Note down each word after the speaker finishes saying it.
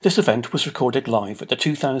This event was recorded live at the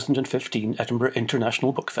 2015 Edinburgh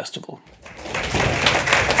International Book Festival.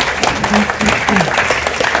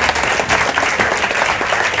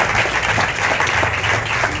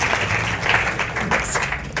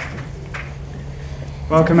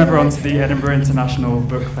 Welcome everyone to the Edinburgh International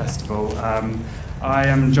Book Festival. I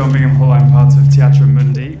am John Bingham Hall. I'm part of Teatrum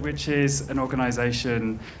Mundi, which is an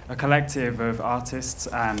organisation, a collective of artists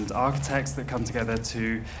and architects that come together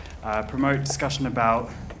to promote discussion about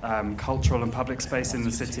cultural and public space in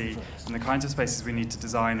the city and the kinds of spaces we need to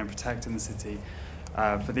design and protect in the city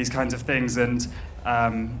for these kinds of things. And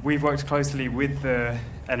we've worked closely with the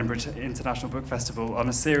Edinburgh International Book Festival on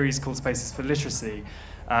a series called Spaces for Literacy,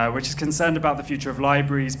 which is concerned about the future of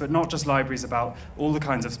libraries, but not just libraries, about all the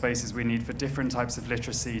kinds of spaces we need for different types of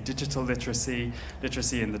literacy, digital literacy,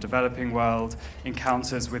 literacy in the developing world,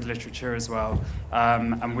 encounters with literature as well.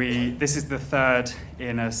 This is the third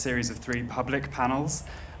in a series of 3 public panels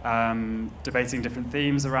debating different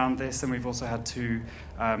themes around this, and we've also had 2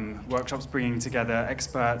 workshops bringing together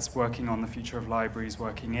experts working on the future of libraries,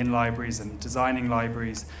 working in libraries and designing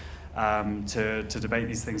libraries, to debate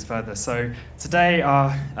these things further. So today our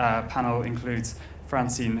panel includes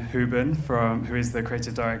Francine Huben, who is the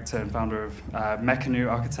creative director and founder of Meccanoe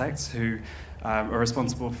Architects, who are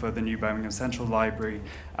responsible for the new Birmingham Central Library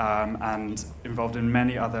and involved in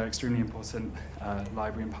many other extremely important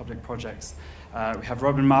library and public projects. We have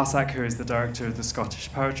Robin Marsack, who is the director of the Scottish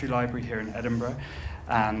Poetry Library here in Edinburgh.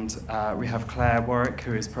 And we have Claire Warwick,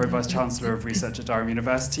 who is Pro-Vice Chancellor of Research at Durham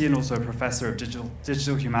University and also a Professor of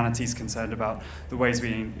Digital Humanities concerned about the ways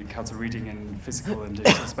we encounter reading in physical and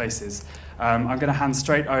digital spaces. I'm going to hand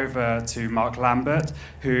straight over to Mark Lambert,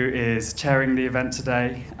 who is chairing the event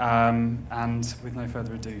today. And with no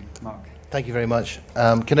further ado, Mark. Thank you very much.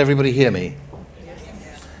 Can everybody hear me?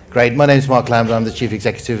 Great. My name is Mark Lambert. I'm the Chief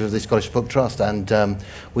Executive of the Scottish Book Trust, and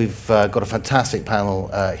we've got a fantastic panel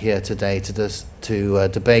here today to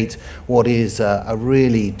debate what is a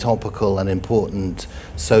really topical and important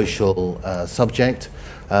social subject,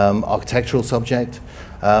 architectural subject,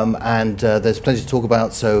 and there's plenty to talk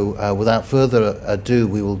about, so without further ado,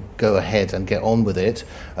 we will go ahead and get on with it.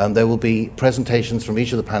 There will be presentations from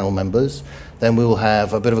each of the panel members, then we will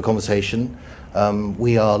have a bit of a conversation.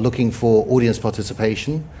 We are looking for audience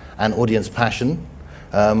participation and audience passion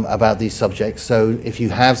about these subjects. So if you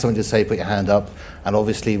have something to say, put your hand up, and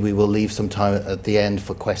obviously we will leave some time at the end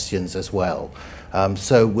for questions as well.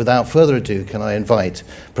 So without further ado, can I invite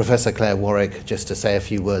Professor Claire Warwick just to say a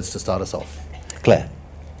few words to start us off. Claire.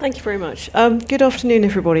 Thank you very much. Good afternoon,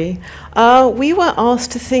 everybody. We were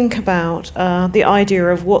asked to think about the idea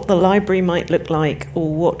of what the library might look like,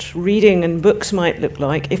 or what reading and books might look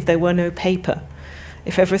like if there were no paper,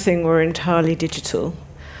 if everything were entirely digital.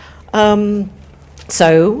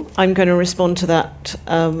 So I'm going to respond to that,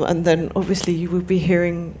 and then obviously you will be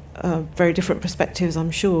hearing very different perspectives, I'm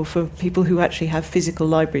sure, for people who actually have physical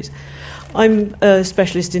libraries. I'm a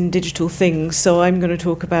specialist in digital things, so I'm going to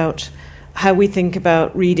talk about how we think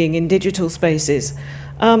about reading in digital spaces.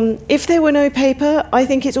 If there were no paper, I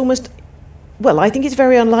think it's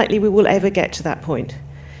very unlikely we will ever get to that point.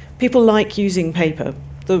 People like using paper.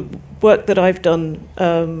 The work that I've done,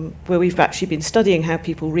 where we've actually been studying how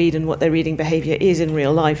people read and what their reading behaviour is in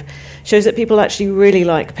real life, shows that people actually really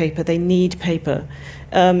like paper. They need paper.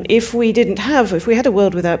 If we had a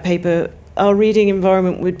world without paper, our reading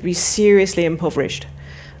environment would be seriously impoverished.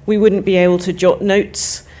 We wouldn't be able to jot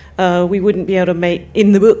notes. We wouldn't be able to make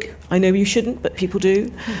in the book. I know you shouldn't, but people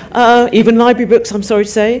do. Even library books, I'm sorry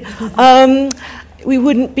to say. We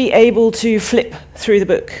wouldn't be able to flip through the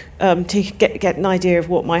book to get an idea of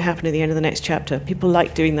what might happen at the end of the next chapter. People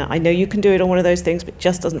like doing that. I know you can do it on one of those things, but it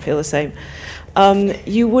just doesn't feel the same.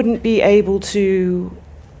 You wouldn't be able to...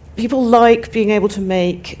 People like being able to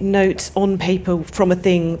make notes on paper from a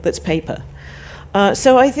thing that's paper.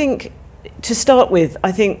 So I think... To start with,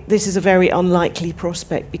 I think this is a very unlikely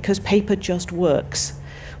prospect because paper just works.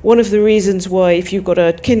 One of the reasons why, if you've got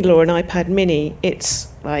a Kindle or an iPad mini, it's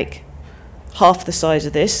like half the size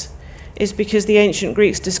of this, is because the ancient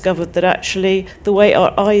Greeks discovered that actually the way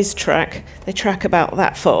our eyes track, they track about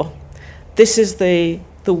that far. This is the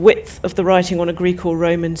width of the writing on a Greek or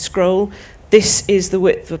Roman scroll. This is the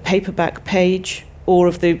width of a paperback page or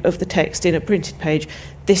of the text in a printed page.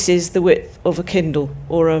 This is the width of a Kindle,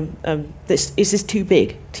 or this is too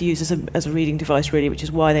big to use as a reading device, really, which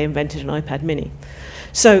is why they invented an iPad mini.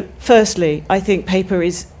 So, firstly, I think paper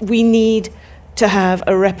is, we need to have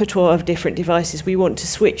a repertoire of different devices. We want to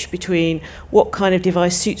switch between what kind of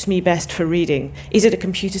device suits me best for reading. Is it a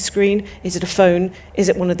computer screen? Is it a phone? Is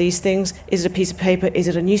it one of these things? Is it a piece of paper? Is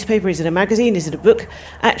it a newspaper? Is it a magazine? Is it a book?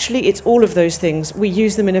 Actually, it's all of those things. We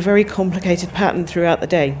use them in a very complicated pattern throughout the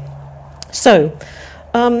day. So,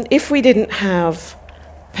 if we didn't have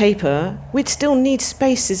paper, we'd still need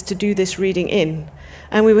spaces to do this reading in.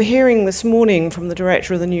 And we were hearing this morning from the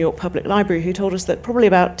director of the New York Public Library, who told us that probably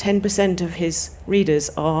about 10% of his readers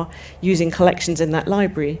are using collections in that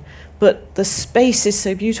library. But the space is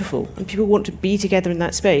so beautiful, and people want to be together in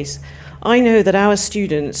that space. I know that our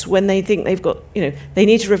students, when they think they've got, they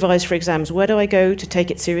need to revise for exams, where do I go to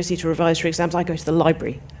take it seriously to revise for exams? I go to the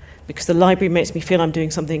library, because the library makes me feel I'm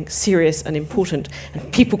doing something serious and important,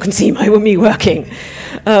 and people can see me working.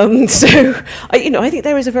 So, I think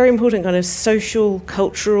there is a very important kind of social,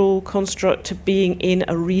 cultural construct to being in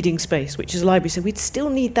a reading space, which is a library. So we'd still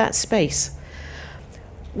need that space.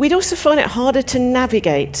 We'd also find it harder to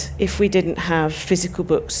navigate if we didn't have physical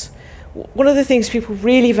books. One of the things people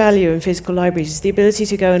really value in physical libraries is the ability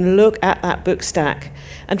to go and look at that book stack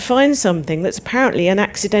and find something that's apparently an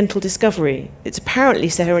accidental discovery. It's apparently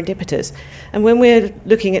serendipitous. And when we're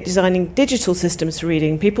looking at designing digital systems for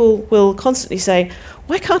reading, people will constantly say,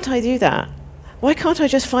 why can't I do that? Why can't I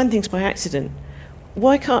just find things by accident?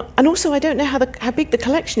 Why can't? And also, I don't know how big the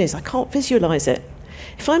collection is. I can't visualize it.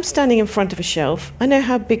 If I'm standing in front of a shelf, I know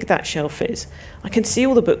how big that shelf is. I can see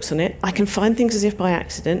all the books on it. I can find things as if by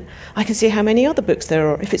accident. I can see how many other books there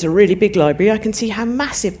are. If it's a really big library, I can see how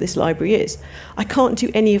massive this library is. I can't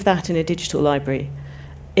do any of that in a digital library.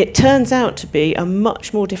 It turns out to be a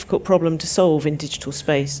much more difficult problem to solve in digital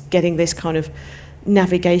space, getting this kind of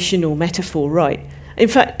navigational metaphor right. In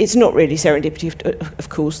fact, it's not really serendipity, of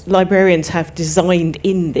course. Librarians have designed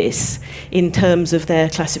in this in terms of their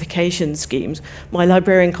classification schemes. My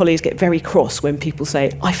librarian colleagues get very cross when people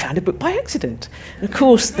say, I found a book by accident. And of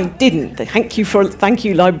course, they didn't. Thank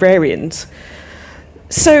you, librarians.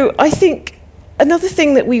 So I think another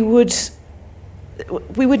thing that we would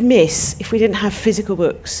miss if we didn't have physical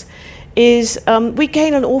books is we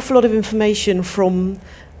gain an awful lot of information from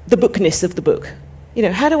the bookness of the book.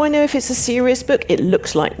 How do I know if it's a serious book? It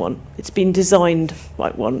looks like one. It's been designed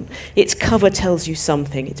like one. Its cover tells you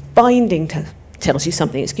something. Its binding tells you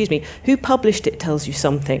something. Who published it tells you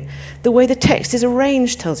something. The way the text is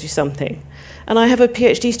arranged tells you something. And I have a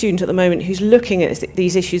PhD student at the moment who's looking at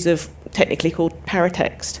these issues of technically called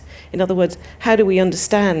paratext. In other words, how do we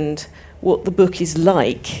understand what the book is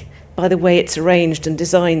like by the way it's arranged and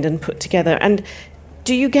designed and put together? And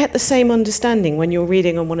do you get the same understanding when you're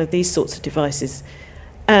reading on one of these sorts of devices?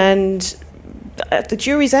 And the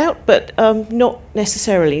jury's out, but not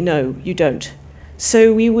necessarily. No, you don't.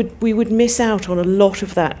 So we would miss out on a lot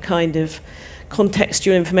of that kind of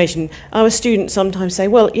contextual information. Our students sometimes say,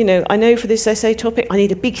 well, I know for this essay topic, I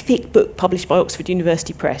need a big, thick book published by Oxford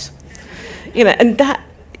University Press. And that,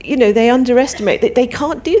 they underestimate that they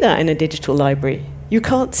can't do that in a digital library. You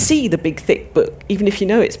can't see the big, thick book, even if you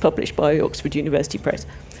know it's published by Oxford University Press.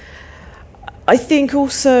 I think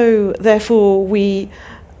also, therefore,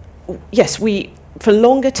 for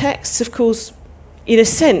longer texts, of course, in a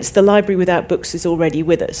sense, the library without books is already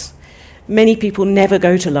with us. Many people never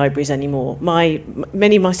go to libraries anymore.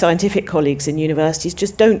 Many of my scientific colleagues in universities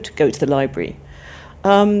just don't go to the library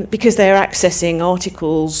because they're accessing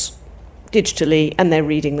articles digitally and they're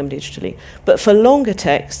reading them digitally. But for longer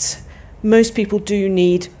texts, most people do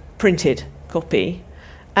need printed copy.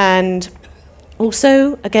 And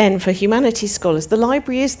also, again, for humanities scholars, the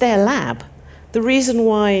library is their lab. The reason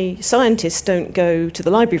why scientists don't go to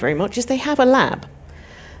the library very much is they have a lab.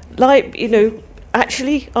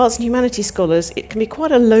 Actually, arts and humanities scholars, it can be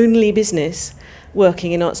quite a lonely business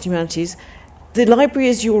working in arts and humanities. The library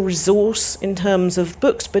is your resource in terms of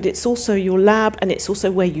books, but it's also your lab, and it's also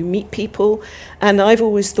where you meet people. And I've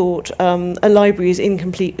always thought a library is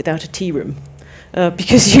incomplete without a tea room,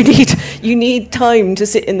 because you need time to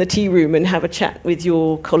sit in the tea room and have a chat with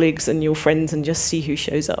your colleagues and your friends and just see who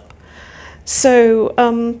shows up. So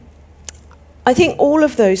I think all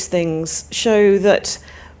of those things show that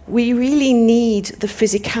we really need the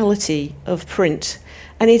physicality of print.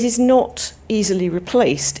 And it is not easily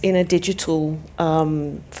replaced in a digital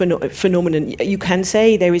phenomenon. You can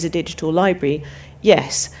say there is a digital library,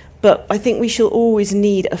 yes, but I think we shall always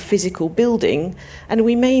need a physical building, and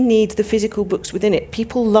we may need the physical books within it.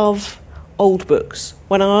 People love old books.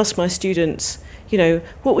 When I ask my students,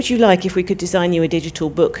 what would you like if we could design you a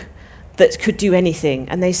digital book that could do anything?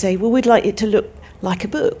 And they say, well, we'd like it to look like a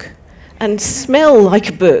book. and smell like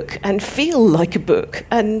a book and feel like a book.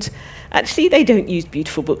 And actually, they don't use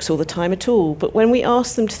beautiful books all the time at all. But when we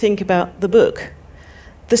ask them to think about the book,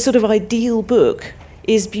 the sort of ideal book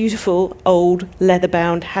is beautiful, old,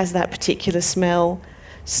 leather-bound, has that particular smell.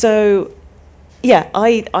 So, yeah,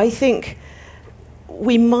 I think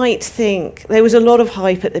we might think there was a lot of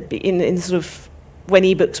hype at in sort of when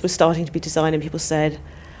ebooks were starting to be designed, and people said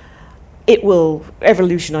it will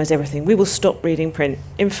revolutionize everything. We will stop reading print.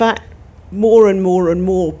 In fact, more and more and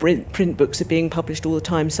more print books are being published all the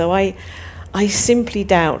time. So I simply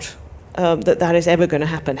doubt that is ever going to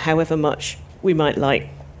happen, however much we might like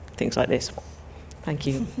things like this. Thank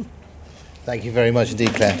you. Thank you very much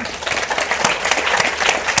indeed, Claire.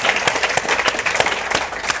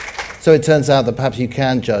 So it turns out that perhaps you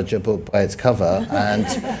can judge a book by its cover, and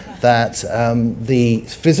that the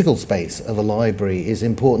physical space of a library is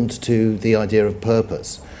important to the idea of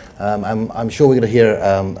purpose. I'm sure we're going to hear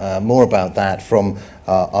more about that from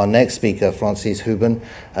our next speaker, Francis Huben,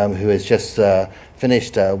 who has just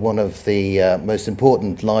finished one of the most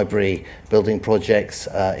important library building projects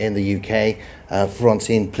in the UK.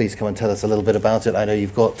 Francine, please come and tell us a little bit about it. I know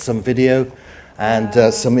you've got some video and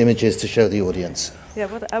some images to show the audience. Yeah,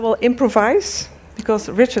 but I will improvise, because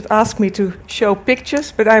Richard asked me to show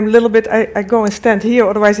pictures, but I'm a little bit, I go and stand here,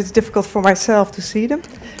 otherwise it's difficult for myself to see them.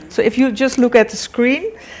 So if you just look at the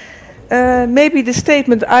screen, maybe the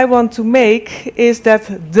statement I want to make is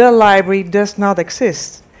that the library does not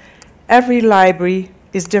exist. Every library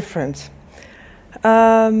is different.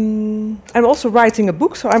 I'm also writing a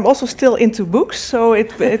book, so I'm also still into books, so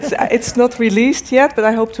it's not released yet, but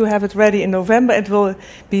I hope to have it ready in November. It will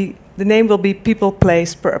be, the name will be People,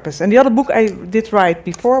 Place, Purpose. And the other book I did write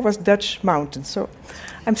before was Dutch Mountains, so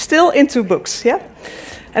I'm still into books, yeah?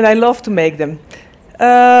 And I love to make them.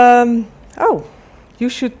 Oh, you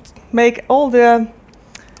should make all the,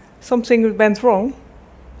 something went wrong.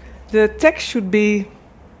 The text should be,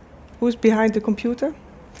 who's behind the computer?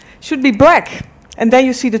 Should be black. And then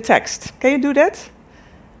you see the text. Can you do that?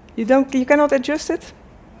 You cannot adjust it?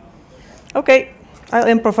 Okay, I'll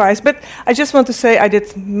improvise. But I just want to say I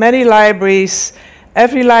did many libraries.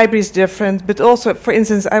 Every library is different. But also, for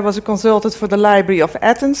instance, I was a consultant for the Library of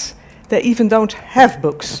Athens. They even don't have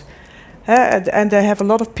books. And they have a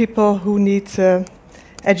lot of people who need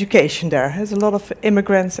education there. There's a lot of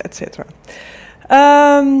immigrants, etc.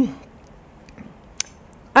 I'm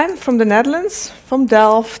from the Netherlands, from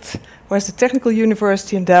Delft, where's the Technical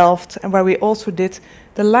University in Delft, and where we also did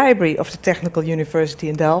the library of the Technical University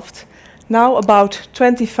in Delft, now about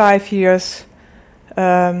 25 years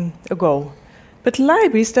ago. But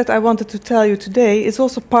libraries, that I wanted to tell you today, is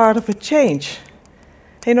also part of a change.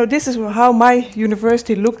 You know, this is how my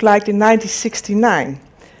university looked like in 1969.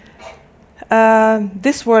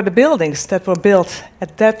 These were the buildings that were built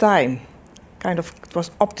at that time. Kind of, it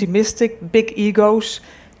was optimistic, big egos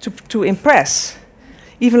to impress.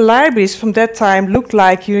 Even libraries from that time looked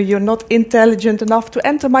like you're not intelligent enough to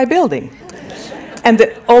enter my building. And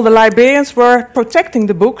all the librarians were protecting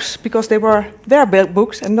the books because they were their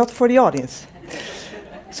books and not for the audience.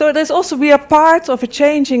 So there's also, we are part of a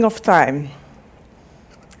changing of time.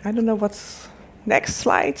 I don't know what's next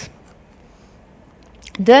slide.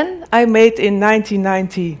 Then I made in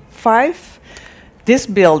 1995 this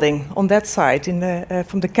building on that side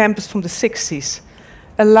from the campus from the 60s.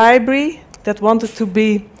 A library that wanted to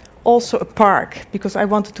be also a park, because I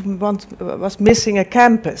was missing a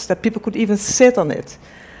campus, that people could even sit on it.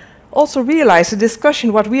 Also realize the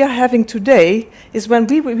discussion what we are having today is when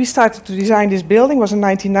we started to design this building, was in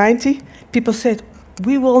 1990, people said,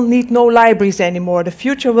 we will need no libraries anymore. The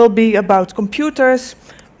future will be about computers,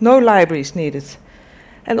 no libraries needed.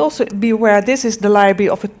 And also be aware, this is the library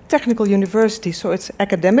of a technical university, so it's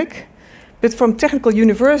academic. But from technical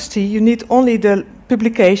university, you need only the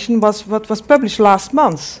publication what was published last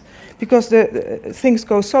month, because the things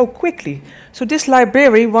go so quickly. So this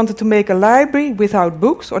library wanted to make a library without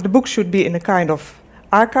books, or the books should be in a kind of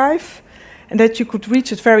archive, and that you could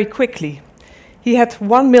reach it very quickly. He had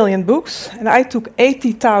 1 million books, and I took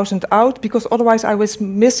 80,000 out, because otherwise I was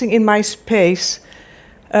missing in my space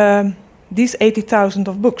these 80,000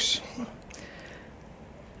 of books.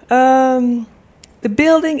 The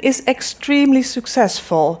building is extremely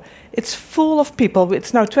successful. It's full of people.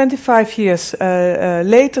 It's now 25 years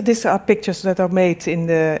later. These are pictures that are made in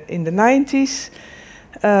the 90s.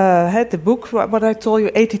 Had the book, what I told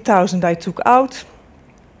you, 80,000 I took out.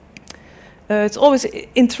 It's always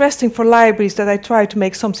interesting for libraries that I try to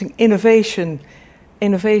make something innovative,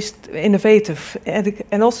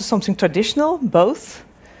 and also something traditional, both.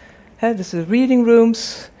 There's the reading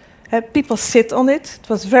rooms, People sit on it. It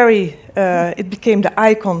was very. It became the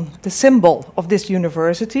icon, the symbol of this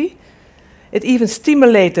university. It even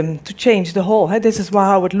stimulated them to change the whole. This is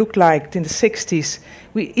how it looked like in the 60s.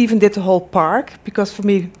 We even did the whole park, because for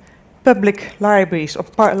me, public libraries or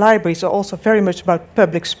libraries are also very much about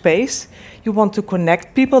public space. You want to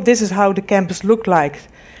connect people. This is how the campus looked like.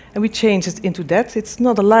 And we changed it into that. It's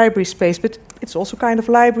not a library space, but it's also kind of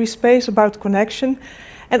library space about connection.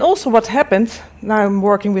 And also what happened, now I'm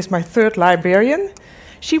working with my third librarian,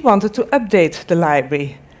 she wanted to update the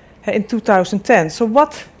library in 2010. So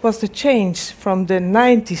what was the change from the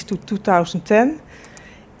 90s to 2010?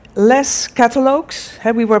 Less catalogs,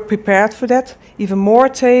 we were prepared for that, even more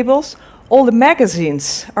tables. All the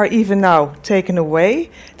magazines are even now taken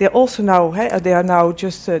away. They're also now, they are now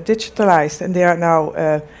just digitalized, and they are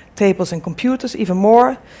now tables and computers, even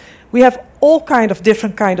more. We have all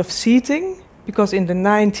different kind of seating, because in the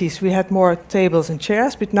 90s we had more tables and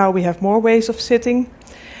chairs, but now we have more ways of sitting.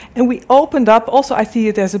 And we opened up, also I see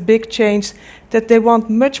it as a big change, that they want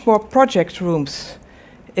much more project rooms.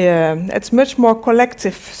 It's much more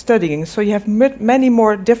collective studying, so you have many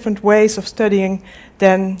more different ways of studying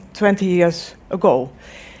than 20 years ago.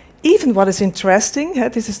 Even what is interesting,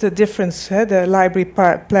 this is the difference, the library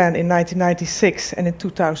plan in 1996 and in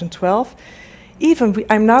 2012. Even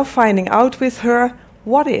I'm now finding out with her,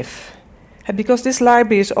 what if? Because this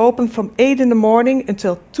library is open from 8 in the morning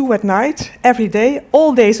until 2 at night, every day,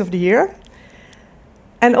 all days of the year.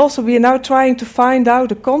 And also we are now trying to find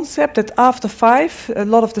out a concept that after 5, a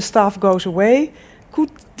lot of the staff goes away.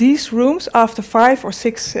 Could these rooms after 5 or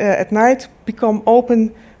 6 at night become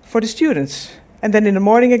open for the students? And then in the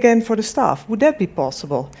morning again for the staff. Would that be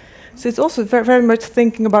possible? So it's also very, very much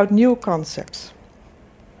thinking about new concepts.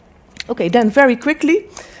 Okay, then very quickly,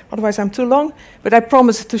 otherwise I'm too long, but I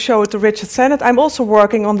promised to show it to Richard Sennett. I'm also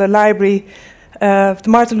working on the library, the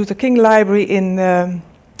Martin Luther King Library in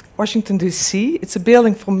Washington, D.C. It's a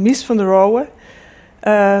building from Mies van der Rohe.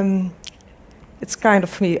 It's kind of,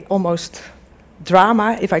 for me, almost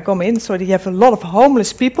drama if I come in. So you have a lot of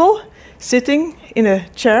homeless people sitting in a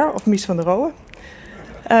chair of Mies van der Rohe.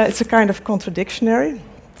 It's a kind of contradictionary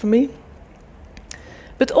for me.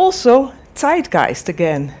 But also zeitgeist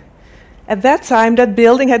again. At that time, that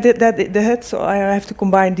building had so I have to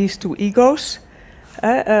combine these two egos.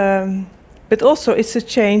 But also it's a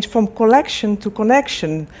change from collection to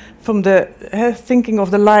connection, from the thinking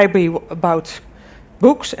of the library about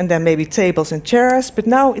books and then maybe tables and chairs, but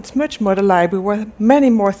now it's much more the library where many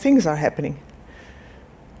more things are happening.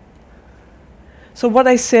 So what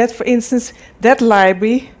I said, for instance, that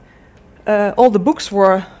library, all the books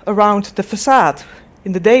were around the facade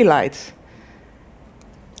in the daylight.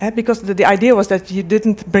 Because the idea was that you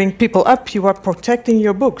didn't bring people up, you were protecting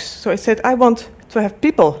your books. So I said, I want to have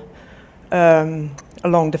people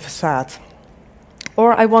along the facade.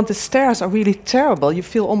 Or I want the stairs are really terrible. You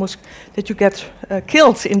feel almost that you get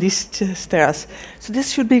killed in these stairs. So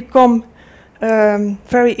this should become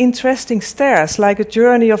very interesting stairs, like a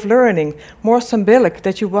journey of learning, more symbolic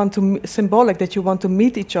that you want to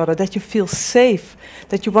meet each other, that you feel safe,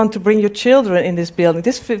 that you want to bring your children in this building.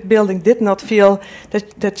 This building did not feel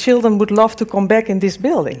that children would love to come back in this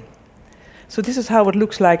building. So this is how it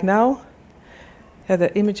looks like now.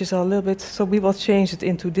 The images are a little bit, so we will change it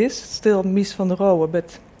into this. Still Mies van der Rohe,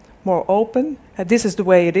 but more open. This is the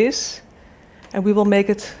way it is, and we will make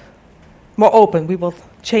it more open. We will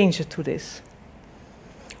change it to this.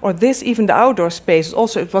 Or this, even the outdoor space,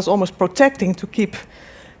 also it was almost protecting to keep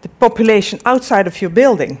the population outside of your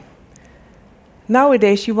building.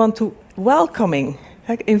 Nowadays you want to welcoming,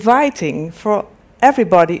 like inviting for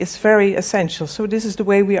everybody is very essential. So this is the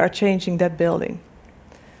way we are changing that building.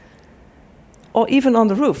 Or even on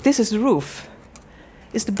the roof. This is the roof.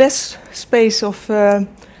 It's the best space of,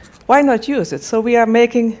 why not use it? So we are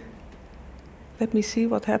making, let me see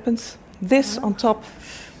what happens. This on top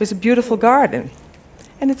with a beautiful garden.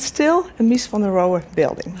 And it's still a Mies van der Rohe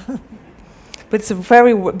building. But it's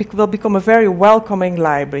will become a very welcoming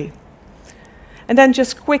library. And then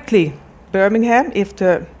just quickly, Birmingham, if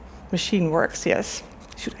the machine works, yes.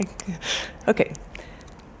 Should I? Okay.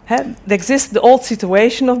 There exists the old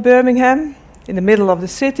situation of Birmingham, in the middle of the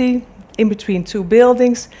city, in between two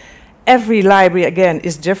buildings. Every library, again,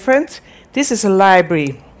 is different. This is a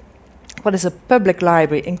library, what is a public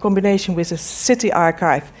library, in combination with a city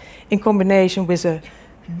archive, in combination with a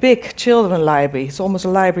big children library. It's almost a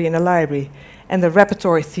library in a library. And the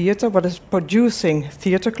repertory theater, what is producing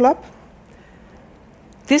theater club.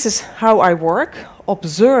 This is how I work,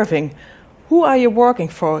 observing. Who are you working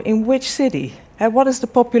for? In which city? And what is the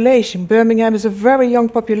population? Birmingham is a very young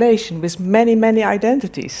population with many, many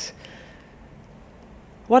identities.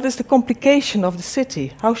 what is the complication of the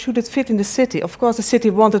city? How should it fit in the city? Of course, the city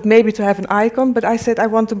wanted maybe to have an icon, but I said I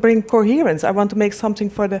want to bring coherence. I want to make something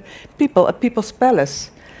for the people, a people's palace.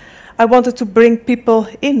 I wanted to bring people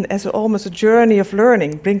in as almost a journey of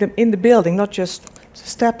learning, bring them in the building, not just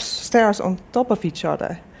stairs on top of each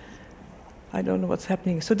other. I don't know what's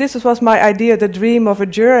happening. So this was my idea, the dream of a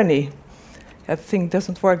journey. That thing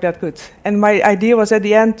doesn't work that good. And my idea was at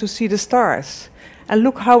the end to see the stars. And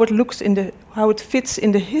look how it looks how it fits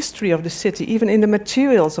in the history of the city, even in the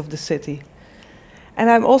materials of the city. And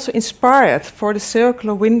I'm also inspired for the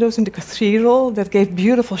circular windows in the cathedral that gave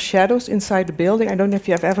beautiful shadows inside the building. I don't know if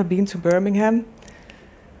you have ever been to Birmingham.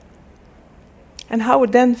 And how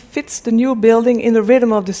it then fits the new building in the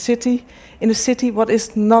rhythm of the city, in a city what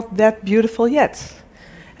is not that beautiful yet.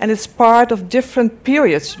 And it's part of different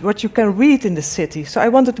periods, what you can read in the city. So I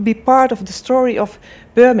wanted to be part of the story of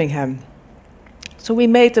Birmingham. So we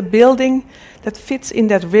made a building that fits in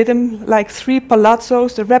that rhythm, like 3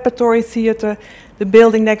 palazzos, the repertory theater, the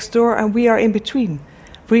building next door, and we are in between,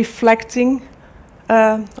 reflecting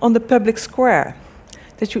on the public square.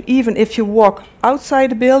 That you, even if you walk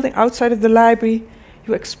outside the building, outside of the library,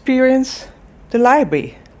 you experience the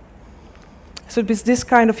library. So it's this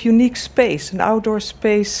kind of unique space, an outdoor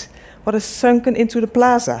space, what is sunken into the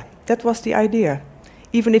plaza. That was the idea.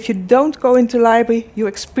 Even if you don't go into the library, you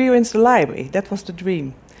experience the library. That was the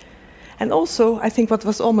dream. And also, I think what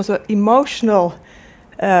was almost an emotional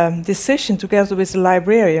decision together with the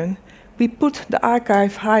librarian, we put the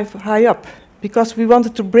archive high up because we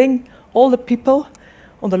wanted to bring all the people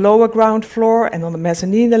on the lower ground floor and on the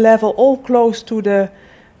mezzanine level, all close to the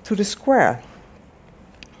square.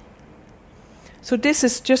 So this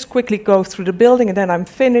is just quickly go through the building and then I'm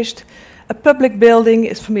finished. A public building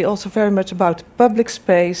is for me also very much about public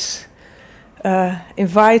space,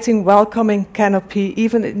 inviting, welcoming canopy.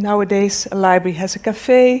 Even nowadays, a library has a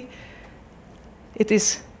cafe. It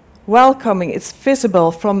is welcoming, it's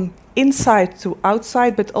visible from inside to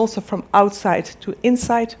outside, but also from outside to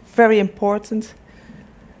inside, very important.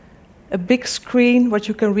 A big screen, where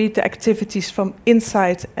you can read the activities from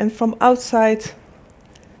inside and from outside.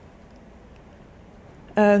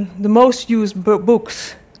 The most used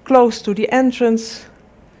books close to the entrance,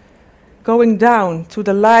 going down to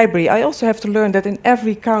the library. I also have to learn that in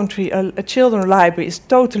every country a children's library is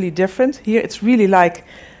totally different. Here it's really like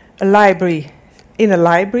a library in a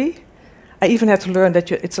library. I even had to learn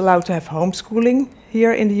that it's allowed to have homeschooling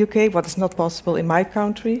here in the UK, what is not possible in my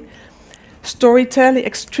country. Storytelling,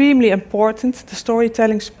 extremely important, the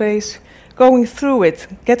storytelling space. Going through it,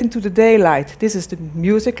 getting to the daylight. This is the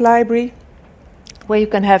music library, where you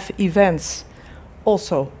can have events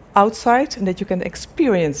also outside and that you can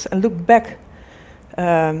experience and look back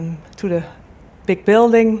to the big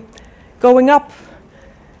building. Going up,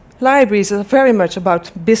 libraries are very much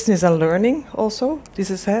about business and learning also.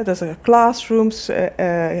 This is there's classrooms,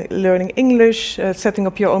 learning English, setting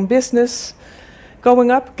up your own business.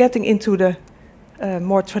 Going up, getting into the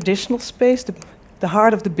more traditional space, the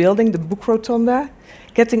heart of the building, the book rotunda.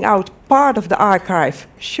 Getting out part of the archive,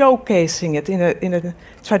 showcasing it in a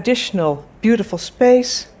traditional, beautiful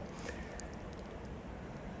space.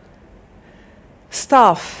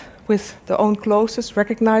 Staff with their own clothes,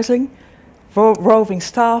 recognizing, roving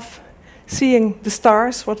staff, seeing the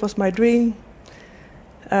stars, what was my dream.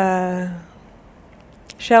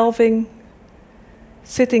 Shelving,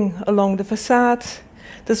 sitting along the facade.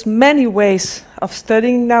 There's many ways of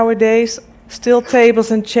studying nowadays, still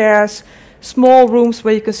tables and chairs, small rooms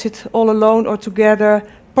where you can sit all alone or together,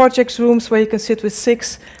 project rooms where you can sit with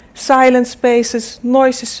 6, silent spaces,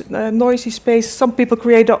 noisy spaces. Some people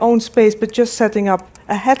create their own space, but just setting up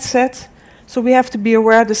a headset. So we have to be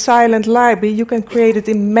aware the silent library, you can create it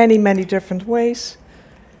in many, many different ways.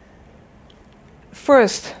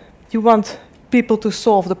 First, you want people to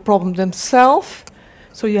solve the problem themselves.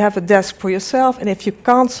 So you have a desk for yourself, and if you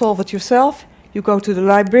can't solve it yourself, you go to the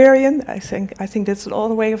librarian. I think that's an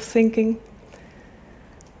old way of thinking.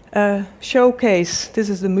 Showcase. This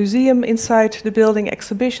is the museum inside the building,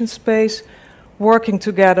 exhibition space, working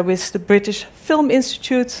together with the British Film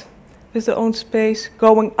Institute with their own space,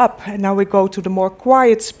 going up, and now we go to the more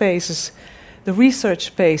quiet spaces, the research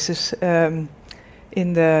spaces in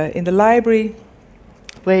the library,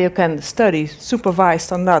 where you can study,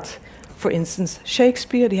 supervised or not. For instance,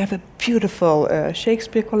 Shakespeare. They have a beautiful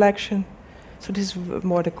Shakespeare collection. So this is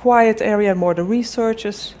more the quiet area, more the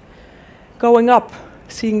researchers. Going up,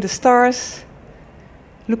 seeing the stars,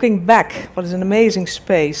 looking back, what is an amazing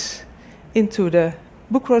space, into the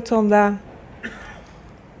book rotunda.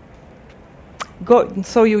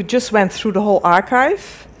 So you just went through the whole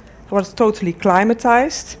archive. It was totally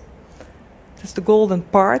climatized. That's the golden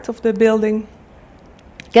part of the building.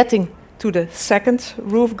 Getting to the second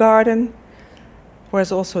roof garden, where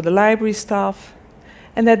is also the library staff.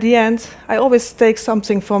 And at the end, I always take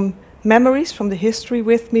something from memories, from the history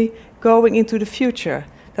with me, going into the future.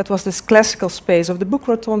 That was this classical space of the Book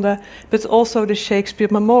Rotonda, but also the Shakespeare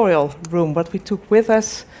Memorial Room, what we took with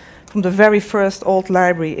us from the very first old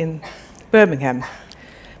library in Birmingham.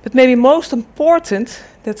 But maybe most important,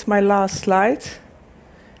 that's my last slide,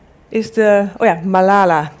 is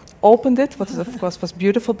Malala opened it, what of course was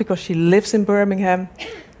beautiful because she lives in Birmingham.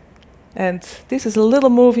 And this is a little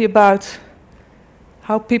movie about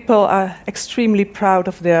how people are extremely proud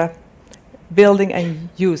of their building and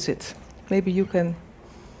use it. Maybe you can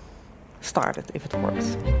start it if it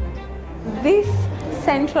works. This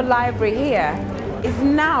central library here is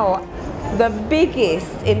now the biggest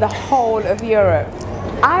in the whole of Europe.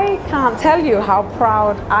 I can't tell you how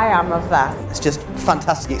proud I am of that. It's just a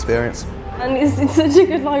fantastic experience. And it's such a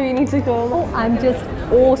good library, you need to go. I'm just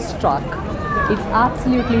awestruck. It's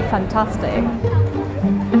absolutely fantastic.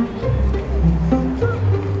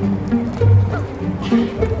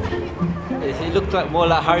 It looked like more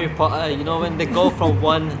like Harry Potter, you know, when they go from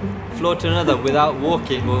one floor to another without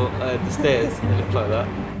walking or the stairs. It looked like that.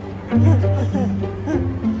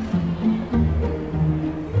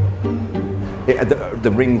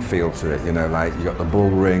 The ring feel to it, you know, like you've got the bull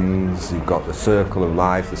rings, you've got the circle of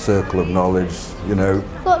life, the circle of knowledge, you know.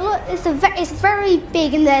 But look, it's very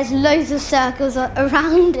big and there's loads of circles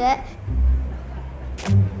around it.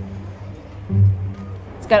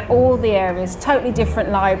 It's got all the areas, totally different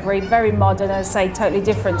library, very modern, as I say, totally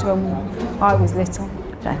different to when I was little.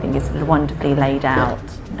 I think it's wonderfully laid out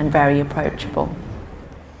and very approachable.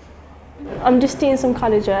 I'm just doing some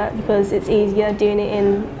college work because it's easier doing it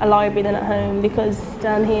in a library than at home, because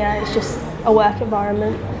down here it's just a work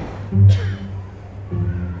environment.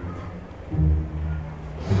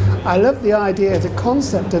 I love the idea, the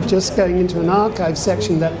concept of just going into an archive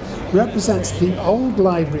section that represents the old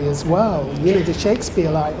library as well. You know, the Shakespeare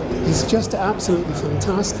Library is just absolutely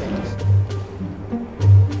fantastic.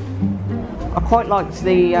 I quite liked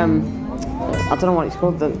the I don't know what it's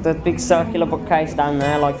called, the big circular bookcase down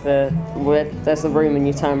there, like there's the room and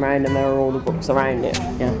you turn around and there are all the books around it.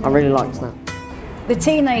 Yeah, I really liked that. The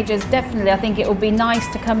teenagers, definitely, I think it would be nice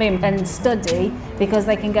to come in and study, because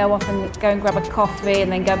they can go off and go and grab a coffee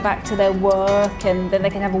and then go back to their work, and then they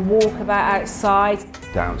can have a walkabout outside.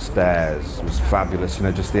 Downstairs was fabulous, you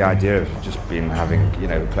know, just the idea of just having, you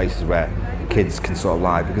know, places where kids can sort of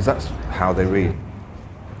lie, because that's how they read.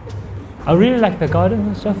 I really like the gardens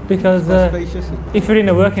and stuff, because if you're in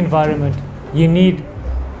a work environment, you need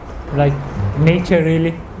like nature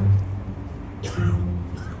really.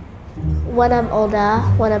 When I'm older,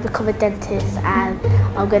 when I become a dentist, and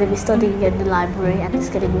I'm going to be studying in the library, and it's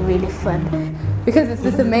going to be really fun. Because it's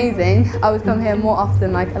just amazing, I would come here more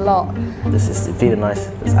often, like a lot. This is really nice,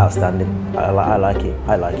 it's outstanding. I like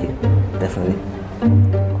it, definitely.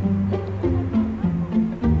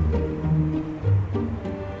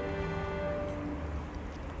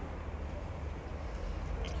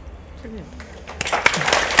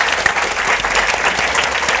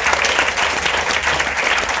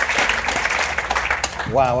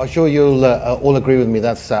 Wow, I'm sure you'll all agree with me.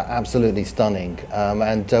 That's absolutely stunning.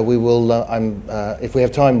 And we will, if we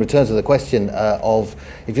have time, return to the question of,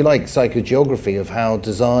 if you like, psychogeography of how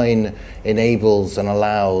design enables and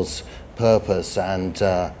allows purpose and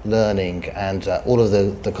learning and all of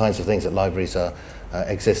the kinds of things that libraries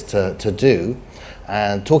exist to do.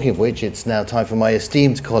 And talking of which, it's now time for my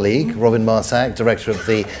esteemed colleague, Robin Marsack, Director of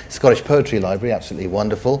the Scottish Poetry Library, absolutely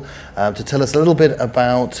wonderful, to tell us a little bit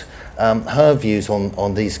about her views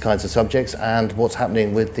on these kinds of subjects and what's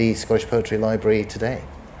happening with the Scottish Poetry Library today.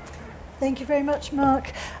 Thank you very much,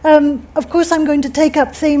 Mark. Of course, I'm going to take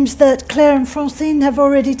up themes that Claire and Francine have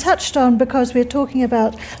already touched on, because we're talking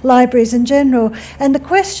about libraries in general. And the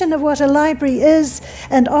question of what a library is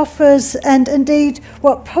and offers, and indeed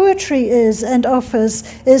what poetry is and offers,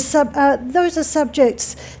 is those are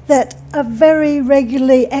subjects that are very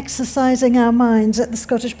regularly exercising our minds at the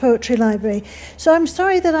Scottish Poetry Library. So I'm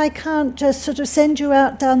sorry that I can't just sort of send you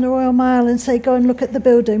out down the Royal Mile and say, go and look at the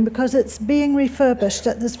building, because it's being refurbished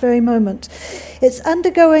at this very moment. It's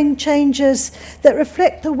undergoing changes that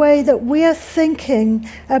reflect the way that we're thinking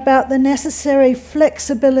about the necessary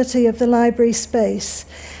flexibility of the library space,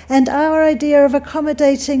 and our idea of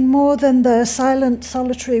accommodating more than the silent,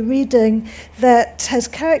 solitary reading that has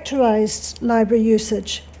characterized library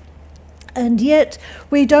usage. And yet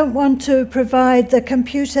we don't want to provide the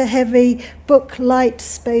computer-heavy book-light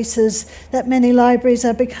spaces that many libraries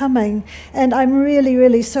are becoming. And I'm really,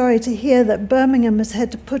 really sorry to hear that Birmingham has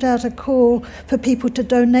had to put out a call for people to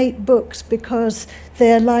donate books because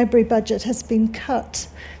their library budget has been cut.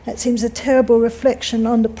 That seems a terrible reflection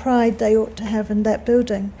on the pride they ought to have in that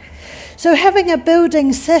building. So having a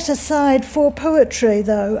building set aside for poetry,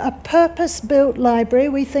 though, a purpose-built library,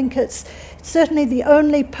 we think it's certainly the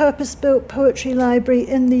only purpose-built poetry library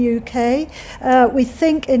in the UK, we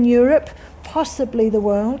think in Europe, possibly the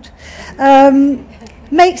world,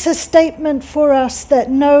 makes a statement for us that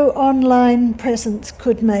no online presence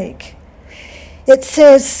could make. It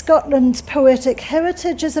says Scotland's poetic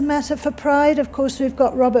heritage is a matter for pride. Of course, we've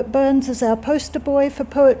got Robert Burns as our poster boy for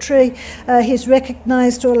poetry. He's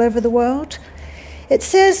recognised all over the world. It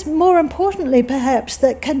says, more importantly perhaps,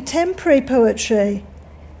 that contemporary poetry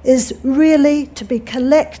is really to be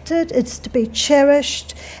collected, it's to be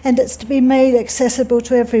cherished, and it's to be made accessible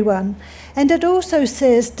to everyone. And it also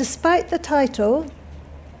says, despite the title,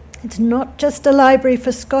 it's not just a library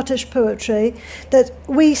for Scottish poetry, that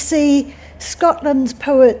we see Scotland's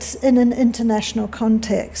poets in an international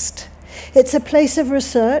context. It's a place of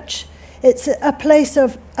research, it's a place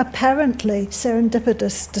of apparently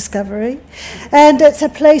serendipitous discovery, and it's a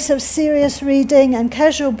place of serious reading and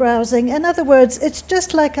casual browsing. In other words, it's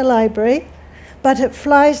just like a library, but it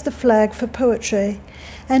flies the flag for poetry.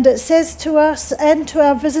 And it says to us and to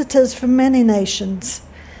our visitors from many nations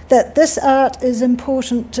that this art is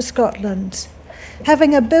important to Scotland.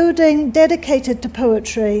 Having a building dedicated to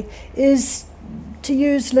poetry is, to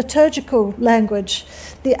use liturgical language,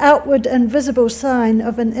 the outward and visible sign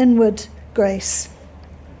of an inward grace.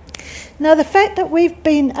 Now, the fact that we've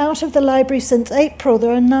been out of the library since April,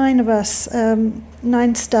 there are 9 of us,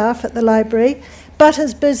 9 staff at the library, but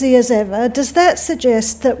as busy as ever, does that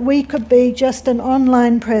suggest that we could be just an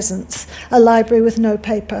online presence, a library with no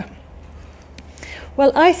paper?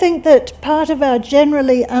 Well, I think that part of our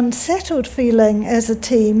generally unsettled feeling as a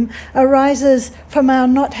team arises from our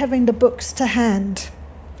not having the books to hand.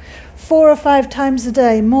 4 or 5 times a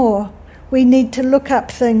day more, we need to look up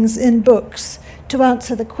things in books to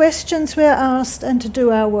answer the questions we're asked and to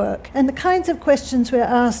do our work. And the kinds of questions we're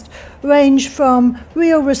asked range from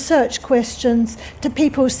real research questions to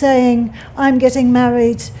people saying, I'm getting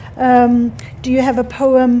married, do you have a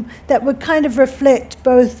poem that would kind of reflect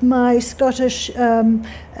both my Scottish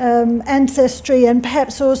ancestry and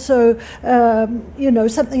perhaps also,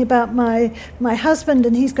 something about my husband,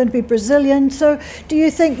 and he's going to be Brazilian. So do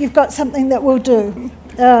you think you've got something that will do?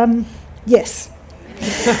 Yes.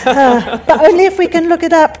 But only if we can look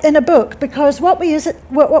it up in a book, because what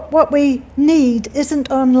we need isn't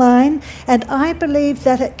online, and I believe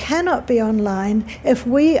that it cannot be online if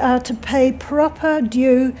we are to pay proper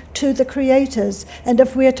due to the creators and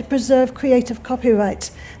if we are to preserve creative copyright.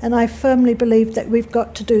 And I firmly believe that we've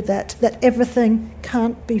got to do that everything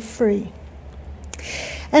can't be free.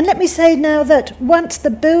 And let me say now that once the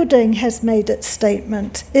building has made its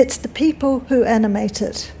statement, it's the people who animate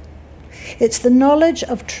it. It's the knowledge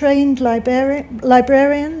of trained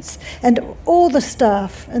librarians and all the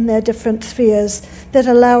staff in their different spheres that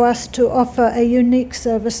allow us to offer a unique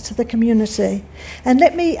service to the community. And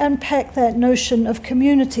let me unpack that notion of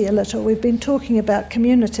community a little. We've been talking about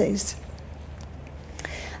communities.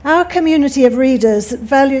 Our community of readers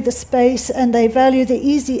value the space and they value the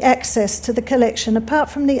easy access to the collection.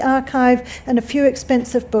 Apart from the archive and a few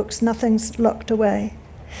expensive books, nothing's locked away.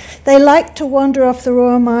 They like to wander off the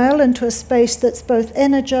Royal Mile into a space that's both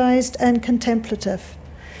energised and contemplative.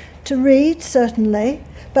 To read, certainly,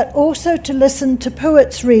 but also to listen to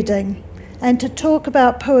poets reading and to talk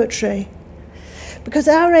about poetry. Because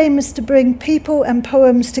our aim is to bring people and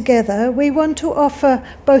poems together, we want to offer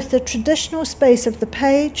both the traditional space of the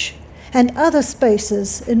page and other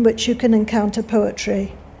spaces in which you can encounter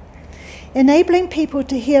poetry. Enabling people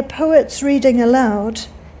to hear poets reading aloud,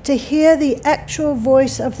 to hear the actual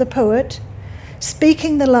voice of the poet,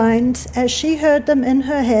 speaking the lines as she heard them in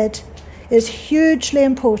her head, is hugely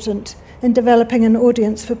important in developing an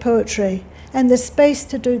audience for poetry, and there's space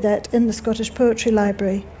to do that in the Scottish Poetry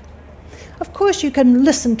Library. Of course, you can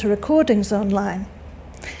listen to recordings online,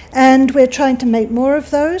 and we're trying to make more of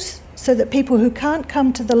those so that people who can't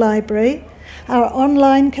come to the library, our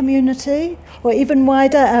online community, or even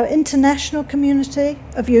wider, our international community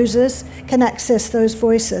of users can access those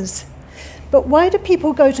voices. But why do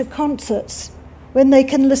people go to concerts when they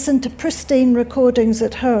can listen to pristine recordings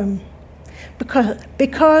at home?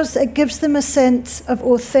 Because it gives them a sense of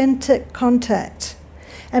authentic contact,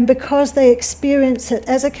 and because they experience it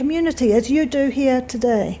as a community, as you do here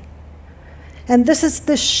today. And this is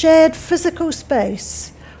the shared physical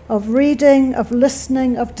space of reading, of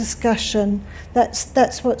listening, of discussion.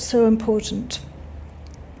 That's what's so important.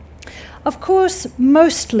 Of course,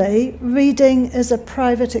 mostly reading is a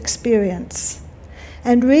private experience.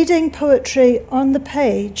 And reading poetry on the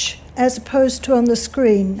page, as opposed to on the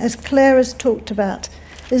screen, as Claire has talked about,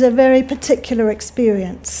 is a very particular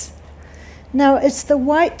experience. Now, it's the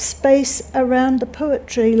white space around the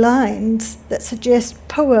poetry lines that suggest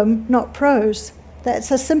poem, not prose.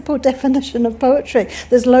 That's a simple definition of poetry.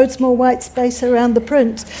 There's loads more white space around the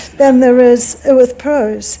print than there is with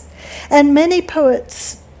prose. And many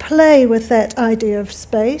poets play with that idea of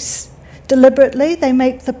space deliberately. They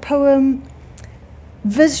make the poem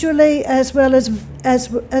visually as well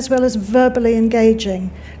as verbally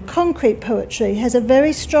engaging. Concrete poetry has a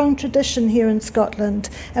very strong tradition here in Scotland,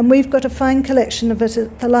 and we've got a fine collection of it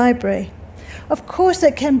at the library. Of course,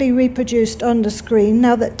 it can be reproduced on the screen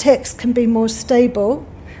now that text can be more stable,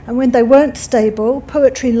 and when they weren't stable,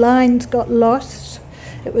 poetry lines got lost.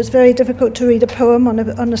 It was very difficult to read a poem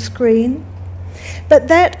on a screen. But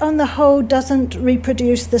that, on the whole, doesn't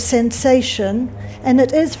reproduce the sensation, and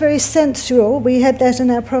it is very sensual, we had that in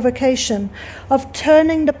our provocation, of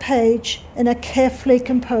turning the page in a carefully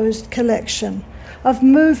composed collection, of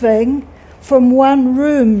moving from one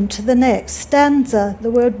room to the next. Stanza,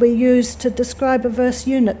 the word we use to describe a verse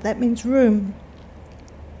unit, that means room.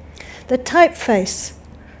 The typeface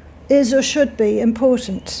is or should be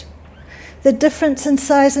important. The difference in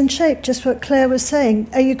size and shape, just what Claire was saying.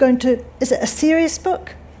 Is it a serious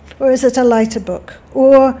book or is it a lighter book?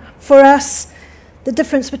 Or for us, the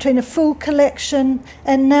difference between a full collection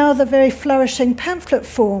and now the very flourishing pamphlet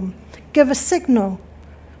form give a signal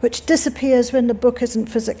which disappears when the book isn't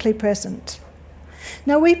physically present.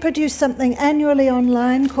 Now, we produce something annually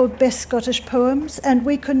online called Best Scottish Poems, and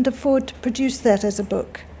we couldn't afford to produce that as a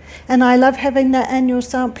book. And I love having that annual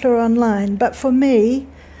sampler online, but for me,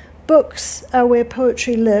 books are where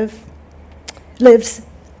poetry lives,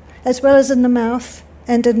 as well as in the mouth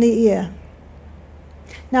and in the ear.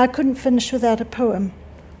 Now, I couldn't finish without a poem.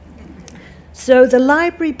 So the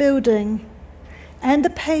library building and the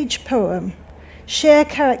page poem share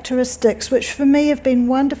characteristics which for me have been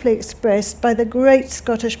wonderfully expressed by the great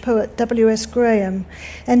Scottish poet W.S. Graham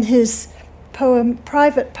and his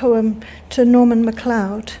private poem to Norman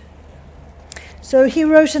MacLeod. So he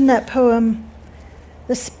wrote in that poem,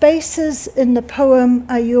 "The spaces in the poem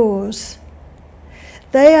are yours.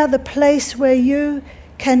 They are the place where you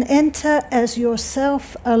can enter as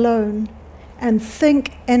yourself alone and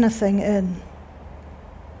think anything in."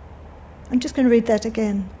 I'm just going to read that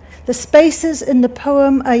again. The spaces in the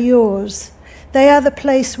poem are yours. They are the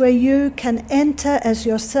place where you can enter as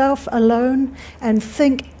yourself alone and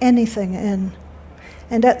think anything in.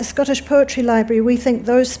 And at the Scottish Poetry Library, we think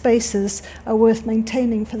those spaces are worth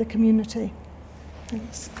maintaining for the community.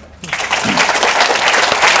 Thanks.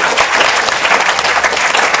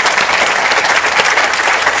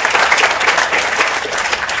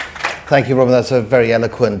 Thank you, Robin. That's a very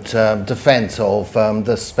eloquent defence of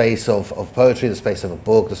the space of poetry, the space of a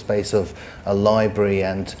book, the space of a library,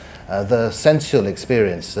 and the sensual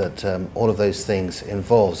experience that all of those things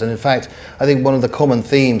involves. And in fact, I think one of the common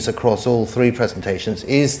themes across all three presentations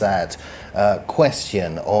is that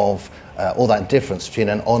question of or that difference between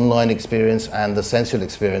an online experience and the sensual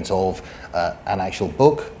experience of an actual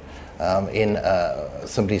book in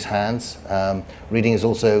somebody's hands. Reading is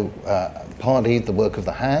also partly the work of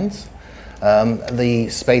the hands. The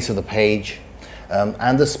space of the page,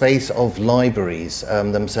 and the space of libraries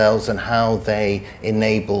themselves and how they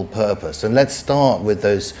enable purpose. And let's start with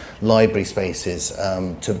those library spaces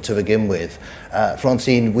to begin with.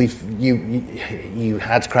 Francine, you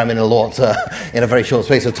had to cram in a lot in a very short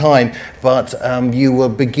space of time, but you were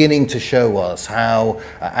beginning to show us how,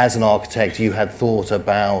 as an architect, you had thought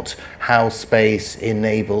about how space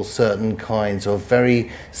enables certain kinds of very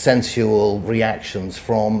sensual reactions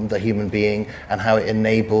from the human being and how it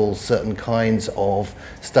enables certain kinds of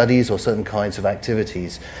studies or certain kinds of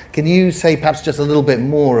activities. Can you say perhaps just a little bit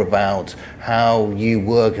more about how you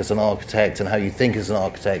work as an architect and how you think as an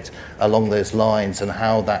architect along those lines and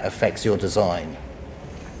how that affects your design?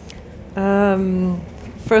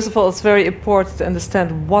 First of all, it's very important to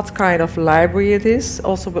understand what kind of library it is,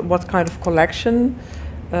 also what kind of collection,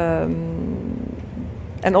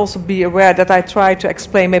 and also be aware that I try to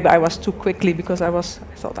explain, maybe I was too quickly because I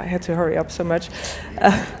thought I had to hurry up so much.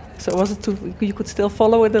 So was it too, you could still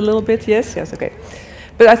follow it a little bit? Yes, okay.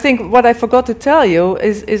 But I think what I forgot to tell you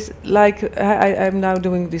is like, I'm now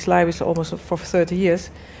doing these libraries almost for 30 years.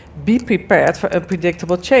 be prepared for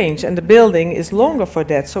unpredictable change, and the building is longer for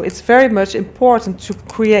that. So it's very much important to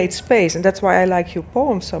create space, and that's why I like your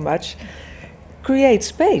poem so much. Create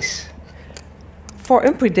space for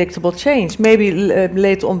unpredictable change. Maybe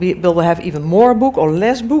later on we will have even more book or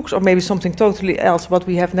less books, or maybe something totally else, but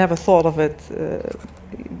we have never thought of it.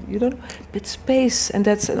 You know, but space, and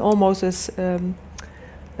that's almost as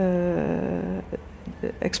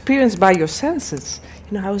experienced by your senses.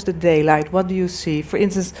 You know, how's the daylight? What do you see? For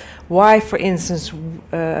instance, why, for instance,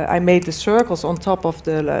 I made the circles on top of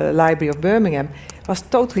the Library of Birmingham was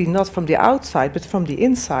totally not from the outside, but from the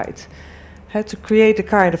inside. Had to create a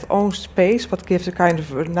kind of own space, what gives a kind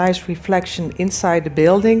of a nice reflection inside the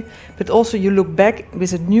building, but also you look back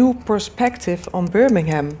with a new perspective on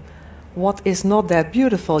Birmingham, what is not that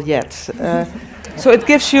beautiful yet. So it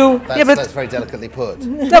gives you... That's very delicately put.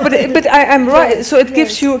 No, but I'm right. So it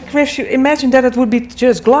gives you... Imagine that it would be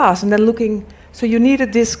just glass, and then looking... So you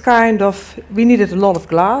needed this kind of... We needed a lot of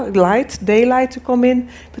daylight to come in,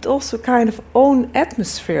 but also kind of own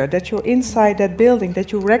atmosphere, that you're inside that building,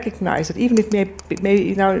 that you recognize it, even if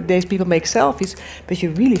maybe nowadays people make selfies, but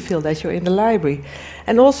you really feel that you're in the library.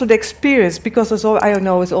 And also the experience, because I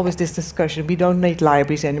know it's always this discussion, we don't need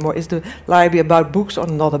libraries anymore. Is the library about books or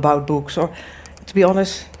not about books? Or, to be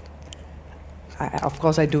honest, of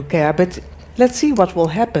course I do care, but let's see what will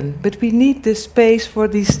happen. But we need this space for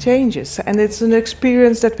these changes. And it's an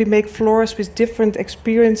experience that we make floors with different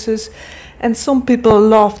experiences. And some people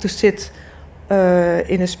love to sit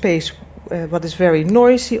in a space what is very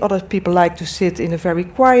noisy. Other people like to sit in a very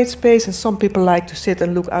quiet space. And some people like to sit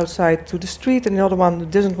and look outside to the street. And the other one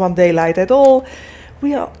doesn't want daylight at all.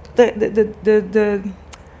 We are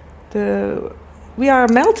we are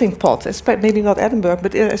a melting pot, maybe not Edinburgh,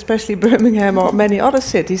 but especially Birmingham or many other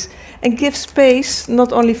cities, and give space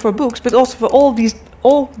not only for books, but also for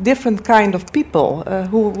all different kind of people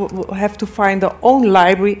who have to find their own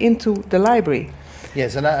library into the library.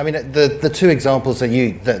 Yes, and I mean the two examples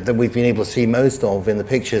that we've been able to see most of in the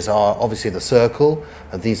pictures are obviously the circle,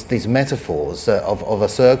 these metaphors of a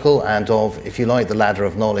circle, and of, if you like, the ladder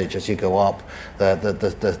of knowledge as you go up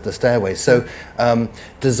the stairway. So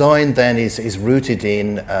design then is rooted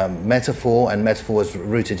in metaphor, and metaphor is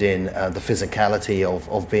rooted in the physicality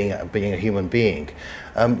of being a human being.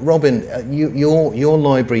 Robin, your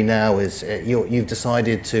library now is you've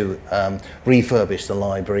decided to refurbish the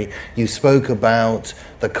library. You spoke about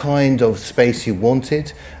the kind of space you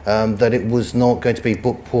wanted, that it was not going to be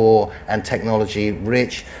book poor and technology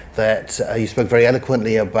rich, that you spoke very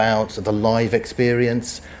eloquently about the live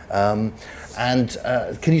experience. And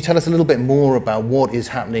can you tell us a little bit more about what is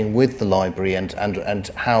happening with the library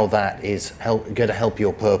and how that is going to help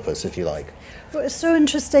your purpose, if you like? Well, it's so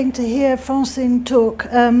interesting to hear Francine talk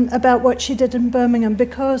about what she did in Birmingham,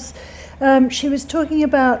 because she was talking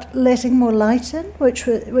about letting more light in, which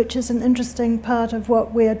is an interesting part of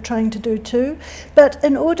what we're trying to do too. But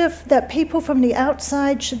in order that people from the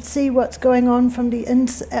outside should see what's going on from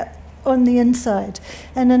on the inside.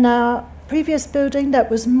 And in our previous building, that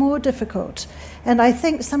was more difficult. And I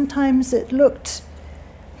think sometimes it looked...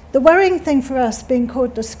 The worrying thing for us, being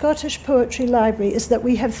called the Scottish Poetry Library, is that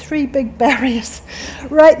we have three big barriers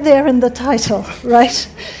right there in the title, right?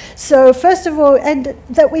 So first of all, and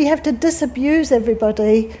that we have to disabuse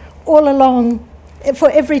everybody all along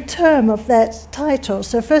for every term of that title.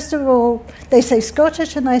 So first of all, they say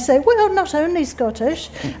Scottish, and I say, well, not only Scottish,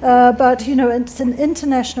 but, you know, it's an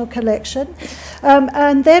international collection.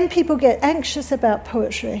 And then people get anxious about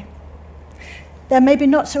poetry. They're maybe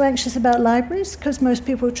not so anxious about libraries, because most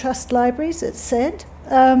people trust libraries, it's said.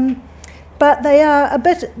 But they are a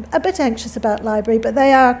bit anxious about library, but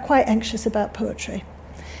they are quite anxious about poetry.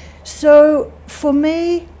 So for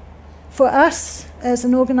me, for us as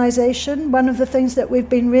an organisation, one of the things that we've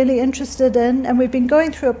been really interested in, and we've been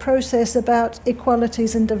going through a process about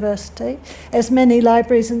equalities and diversity, as many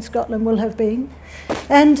libraries in Scotland will have been.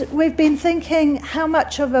 And we've been thinking, how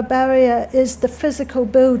much of a barrier is the physical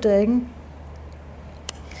building,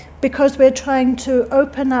 because we're trying to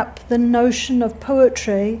open up the notion of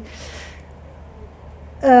poetry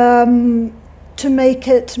to make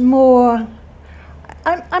it more...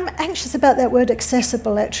 I'm anxious about that word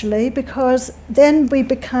accessible, actually, because then we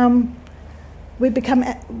become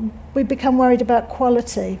worried about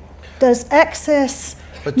quality. Does access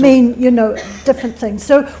mean, you know, different things?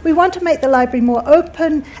 So we want to make the library more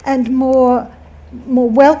open and more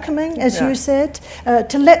welcoming, as you said,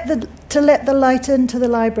 to let to let the light into the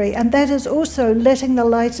library, and that is also letting the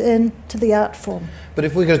light in to the art form. But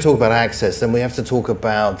if we're going to talk about access, then we have to talk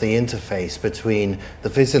about the interface between the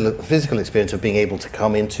physical experience of being able to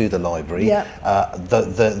come into the library,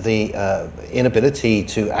 the inability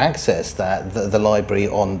to access the library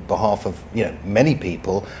on behalf of many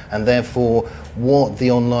people, and therefore what the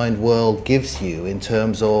online world gives you in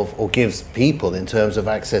terms of, or gives people in terms of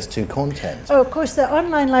access to content. Oh, of course, the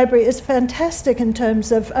online library is fantastic in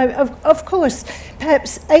terms of course,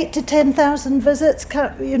 perhaps 8 to 10,000 visits,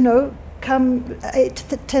 come 8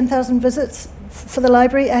 to 10,000 visits for the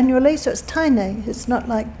library annually, so it's tiny. It's not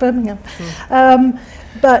like Birmingham.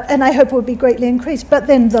 And I hope it will be greatly increased. But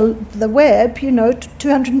then the web,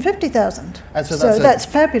 250,000. And so that's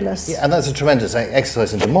fabulous. Yeah, and that's a tremendous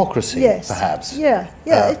exercise in democracy, perhaps.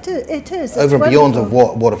 It is. Over and beyond of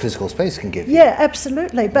what a physical space can give you. Yeah,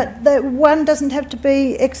 absolutely. But the one doesn't have to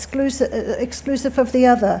be exclusive of the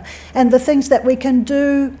other. And the things that we can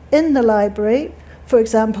do in the library, for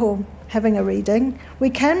example, having a reading, we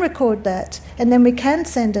can record that and then we can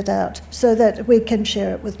send it out so that we can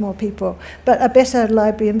share it with more people. But a better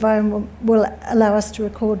library environment will allow us to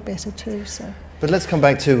record better too. So. But let's come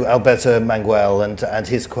back to Alberto Manguel and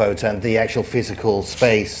his quote and the actual physical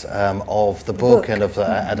space of the book and of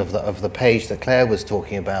the page that Claire was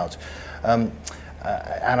talking about. And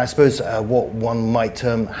I suppose what one might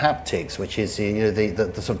term haptics, which is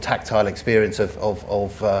the sort of tactile experience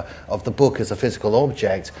of the book as a physical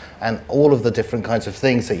object, and all of the different kinds of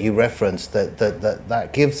things that you referenced that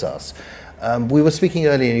gives us. We were speaking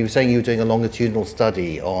earlier, and you were saying you were doing a longitudinal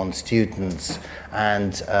study on students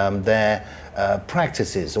and their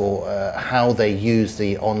practices, or how they use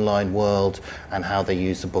the online world and how they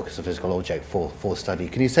use the book as a physical object for study.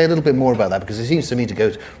 Can you say a little bit more about that? Because it seems to me to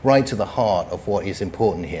go right to the heart of what is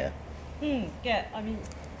important here. Yeah, I mean,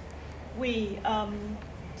 we,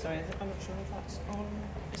 sorry, I'm not sure if that's on.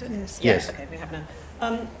 Is it? Yes. Yes. Okay, we have now.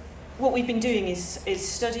 What we've been doing is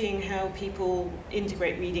studying how people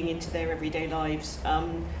integrate reading into their everyday lives.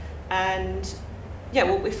 And yeah,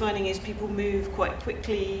 what we're finding is people move quite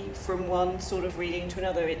quickly from one sort of reading to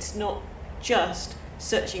another. It's not just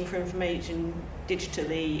searching for information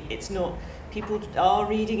digitally. It's not, people are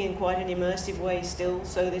reading in quite an immersive way still,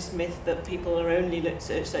 so this myth that people are only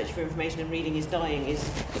searching for information and reading is dying is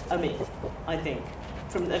a myth, I think,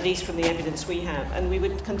 at least from the evidence we have. And we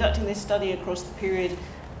were conducting this study across the period,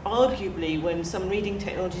 arguably, when some reading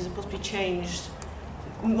technologies have possibly changed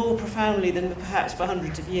more profoundly than perhaps for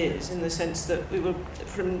hundreds of years, in the sense that we were,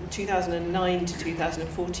 from 2009 to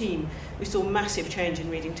 2014, we saw massive change in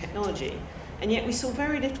reading technology, and yet we saw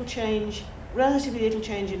very little change, relatively little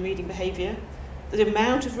change in reading behaviour. The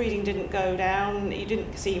amount of reading didn't go down, you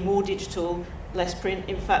didn't see more digital, less print.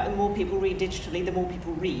 In fact, the more people read digitally, the more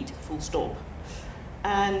people read, full stop.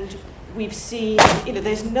 And we've seen,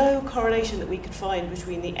 there's no correlation that we could find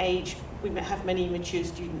between the age. We have many mature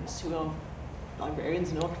students who are librarians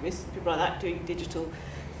and archivists and people like that doing digital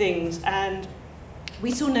things, and we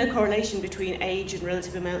saw no correlation between age and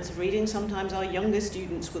relative amounts of reading. Sometimes our younger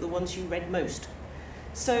students were the ones who read most.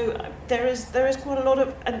 So there is quite a lot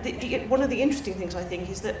of, and one of the interesting things I think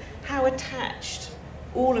is that how attached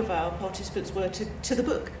all of our participants were to the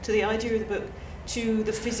book, to the idea of the book, to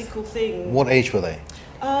the physical thing. What age were they?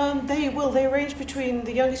 They range between,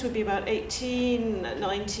 the youngest would be about 18,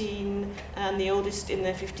 19, and the oldest in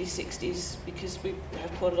their 50s, 60s, because we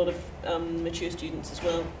have quite a lot of mature students as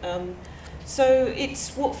well. So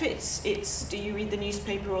it's what fits. It's, do you read the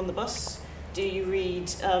newspaper on the bus? Do you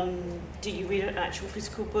read an actual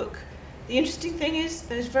physical book? The interesting thing is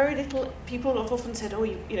there's very little, people have often said,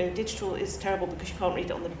 digital is terrible because you can't read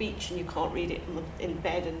it on the beach and you can't read it in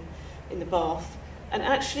bed and in the bath. And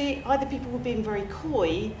actually, either people were being very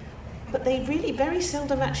coy, but they really very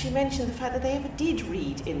seldom actually mentioned the fact that they ever did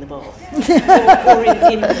read in the bath or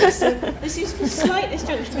in bed. So there seems to be a slight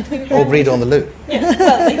disjunction between... Or read on the loo. Yeah,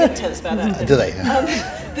 well, they didn't tell us about that. Do they?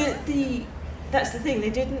 That's the thing,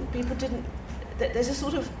 people didn't... There's a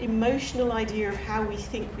sort of emotional idea of how we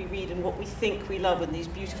think we read and what we think we love in these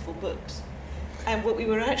beautiful books. And what we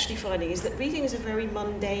were actually finding is that reading is a very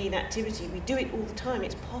mundane activity. We do it all the time.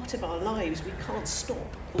 It's part of our lives. We can't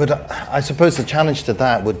stop. But I suppose the challenge to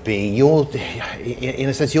that would be, in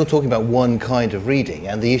a sense, you're talking about one kind of reading,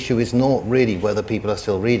 and the issue is not really whether people are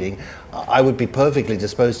still reading. I would be perfectly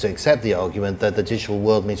disposed to accept the argument that the digital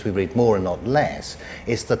world means we read more and not less.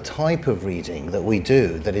 It's the type of reading that we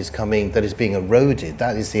do that is being eroded.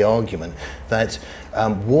 That is the argument, that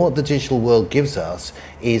what the digital world gives us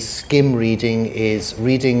is skim reading, is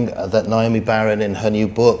reading that Naomi Barron in her new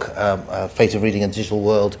book, Fate of Reading in the Digital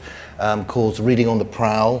World, called Reading on the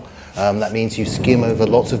Prowl. That means you skim over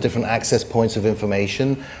lots of different access points of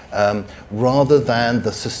information rather than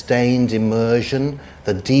the sustained immersion,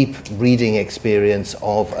 the deep reading experience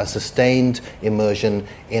of a sustained immersion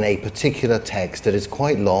in a particular text that is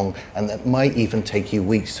quite long and that might even take you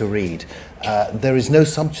weeks to read. There is no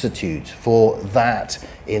substitute for that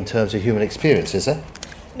in terms of human experience, is there?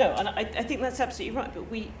 No, and I think that's absolutely right. But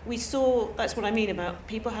we saw, that's what I mean about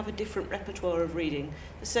people have a different repertoire of reading.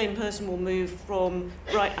 The same person will move from,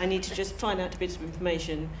 right, I need to just find out a bit of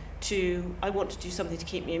information, to, I want to do something to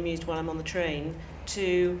keep me amused while I'm on the train,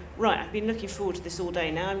 to, right, I've been looking forward to this all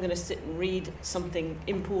day, now I'm going to sit and read something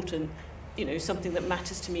important, you know, something that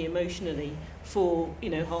matters to me emotionally for, you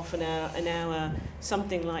know, half an hour,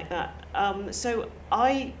 something like that.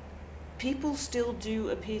 People still do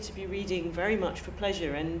appear to be reading very much for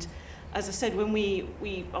pleasure, and as I said, when we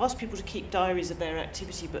asked people to keep diaries of their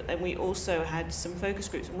activity, but then we also had some focus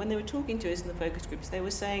groups, and when they were talking to us in the focus groups, they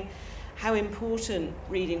were saying how important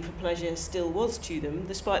reading for pleasure still was to them,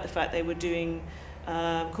 despite the fact they were doing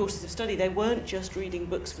courses of study. They weren't just reading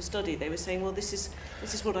books for study. They were saying, well, this is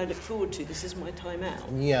what I look forward to. This is my time out.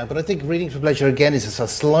 Yeah, but I think reading for pleasure again is a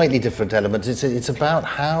slightly different element. It's about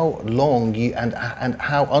how long you and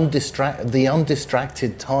how the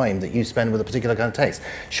undistracted time that you spend with a particular kind of text.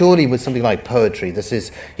 Surely, with something like poetry, this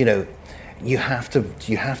is, you know, you have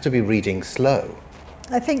to be reading slow.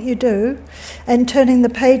 I think you do, and turning the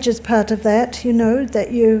page is part of that. You know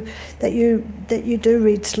that you do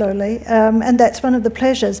read slowly, and that's one of the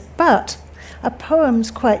pleasures. But a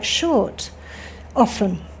poem's quite short,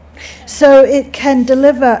 often, so it can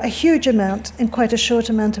deliver a huge amount in quite a short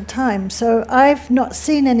amount of time. So I've not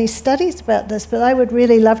seen any studies about this, but I would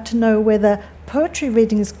really love to know whether poetry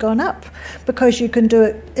reading has gone up, because you can do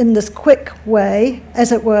it in this quick way,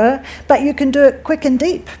 as it were, but you can do it quick and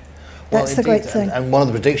deep. That's the great thing. And one of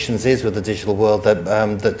the predictions is with the digital world that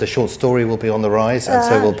that the short story will be on the rise, and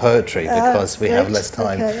so will poetry, because we have less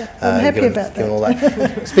time. Okay. I'm happy about that. All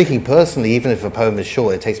that. Speaking personally, even if a poem is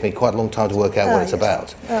short, it takes me quite a long time to work out what it's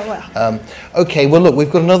about. Well. Okay, well look,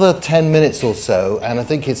 we've got another 10 minutes or so, and I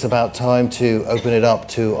think it's about time to open it up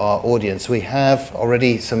to our audience. We have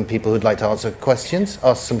already some people who'd like to ask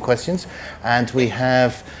some questions, and we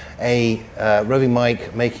have a roving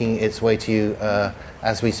mic making its way to you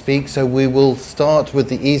as we speak. So we will start with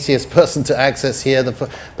the easiest person to access here, the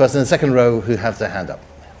person in the second row who has their hand up.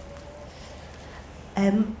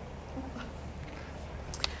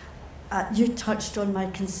 You touched on my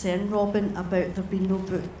concern, Robin, about there being no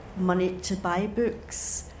money to buy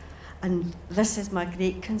books. And this is my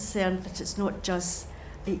great concern, that it's not just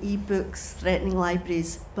the e-books threatening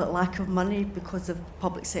libraries, but lack of money because of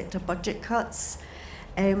public sector budget cuts.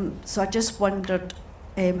 So I just wondered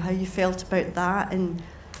how you felt about that, and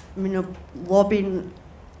you know, lobbying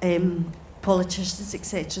politicians,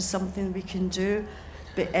 etc., is something we can do.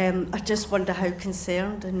 But I just wonder how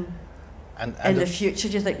concerned and in the future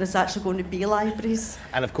do you think there's actually going to be libraries?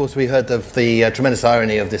 And of course we heard of the tremendous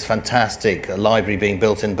irony of this fantastic library being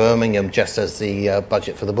built in Birmingham just as the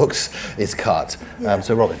budget for the books is cut. Yeah.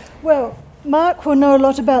 So Robin. Well, Mark will know a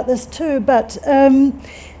lot about this too, but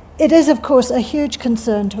it is of course a huge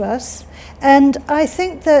concern to us. And I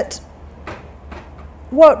think that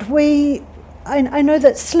I know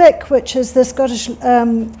that SLIC, which is the Scottish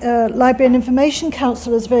Library and Information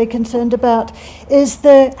Council, is very concerned about, is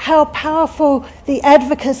how powerful the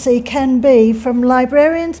advocacy can be from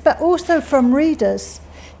librarians, but also from readers,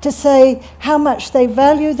 to say how much they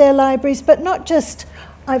value their libraries, but not just,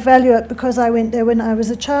 I value it because I went there when I was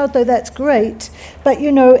a child, though that's great, but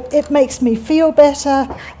you know, it makes me feel better.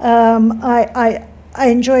 I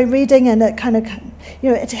enjoy reading, and it kind of,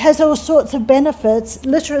 you know, it has all sorts of benefits,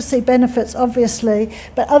 literacy benefits obviously,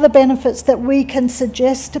 but other benefits that we can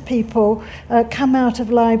suggest to people come out of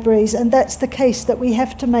libraries, and that's the case that we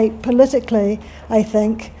have to make politically, I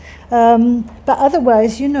think. But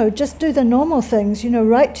otherwise, you know, just do the normal things, you know,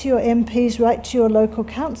 write to your MPs, write to your local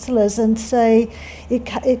councillors and say,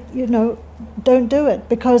 you know, don't do it,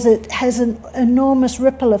 because it has an enormous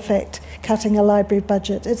ripple effect, cutting a library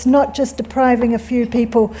budget. It's not just depriving a few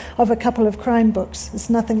people of a couple of crime books. It's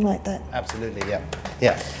nothing like that. Absolutely,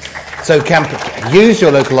 yeah. So use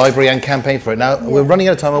your local library and campaign for it. Now, we're running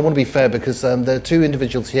out of time. I want to be fair, because there are two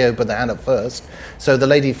individuals here who put their hand up first. So the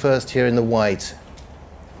lady first here in the white.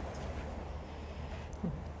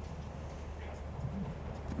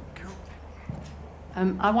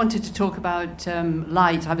 I wanted to talk about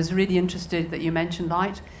light. I was really interested that you mentioned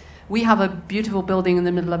light. We have a beautiful building in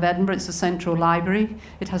the middle of Edinburgh. It's a central library.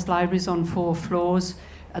 It has libraries on 4 floors.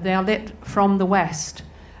 They are lit from the west.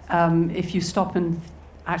 If you stop and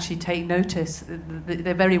actually take notice.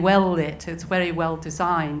 They're very well lit, it's very well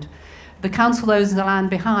designed. The council owns the land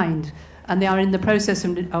behind, and they are in the process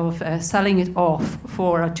of selling it off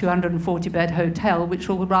for a 240-bed hotel, which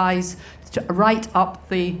will rise right up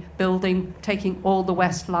the building, taking all the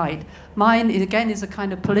west light. Mine, again, is a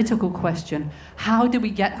kind of political question. How do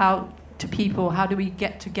we get out to people? How do we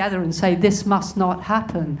get together and say, this must not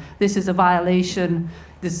happen? This is a violation.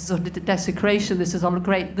 This is a desecration. This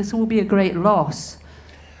will be a great loss.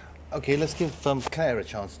 Okay, let's give Claire a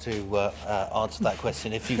chance to answer that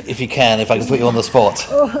question, if you can, if I can put you on the spot.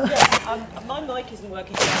 My mic isn't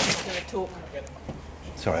working, so I'm just going to talk.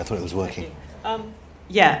 Sorry, I thought it was working.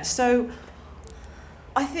 So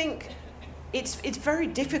I think it's very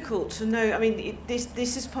difficult to know. I mean,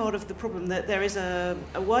 this is part of the problem, that there is a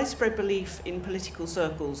widespread belief in political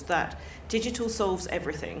circles that digital solves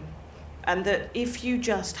everything. And that if you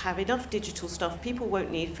just have enough digital stuff, people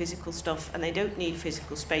won't need physical stuff, and they don't need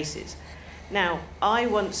physical spaces. Now, I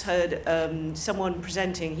once heard someone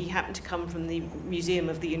presenting. He happened to come from the Museum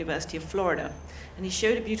of the University of Florida, and he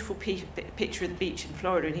showed a beautiful picture of the beach in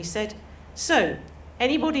Florida, and he said, so,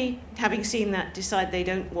 anybody having seen that decide they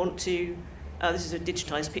don't want to, this is a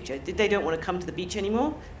digitized picture, they don't want to come to the beach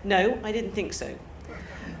anymore? No, I didn't think so.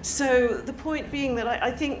 So the point being that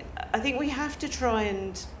I think we have to try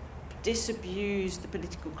and disabuse the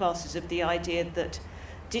political classes of the idea that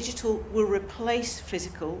digital will replace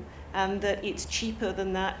physical, and that it's cheaper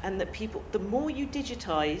than that, and that the more you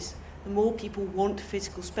digitize, the more people want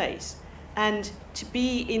physical space, and to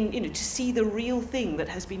be to see the real thing that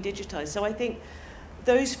has been digitized. So I think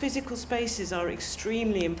those physical spaces are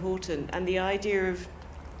extremely important, and the idea of,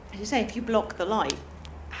 as you say, if you block the light,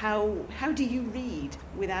 how do you read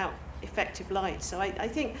without effective light? So I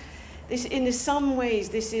think this, in some ways,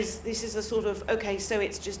 this is a sort of, okay, so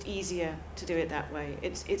it's just easier to do it that way.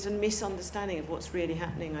 It's a misunderstanding of what's really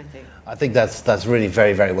happening, I think. I think that's really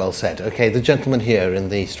very, very well said. Okay, the gentleman here in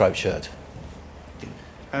the striped shirt.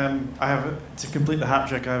 To complete the hat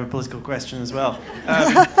trick, I have a political question as well.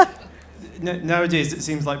 Nowadays, it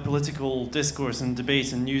seems like political discourse and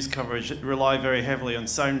debate and news coverage rely very heavily on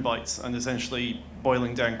sound bites and essentially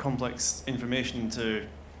boiling down complex information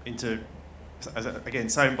into again,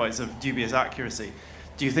 sound bites of dubious accuracy.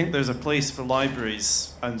 Do you think there's a place for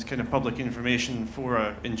libraries and kind of public information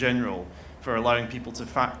fora in general for allowing people to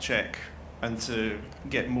fact check and to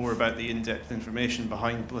get more about the in-depth information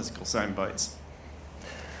behind political sound bites?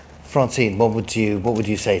 Francine, what would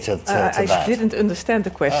you say to that? I didn't understand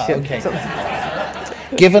the question. Okay.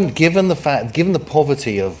 Given the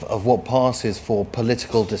poverty of what passes for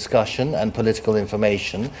political discussion and political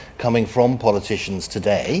information coming from politicians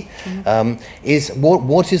today,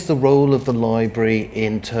 what is the role of the library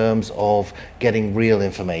in terms of getting real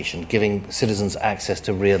information, giving citizens access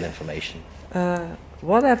to real information?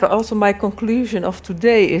 Whatever. Also, my conclusion of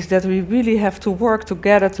today is that we really have to work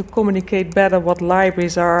together to communicate better what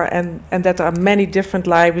libraries are, and that there are many different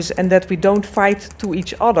libraries, and that we don't fight to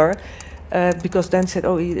each other. Because then said,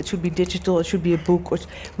 oh, it should be digital, it should be a book.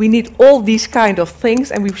 We need all these kind of things,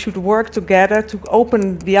 and we should work together to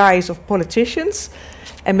open the eyes of politicians,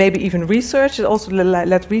 and maybe even research. And also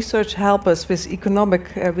let research help us with economic,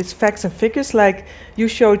 with facts and figures. Like you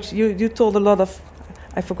showed, you told a lot of,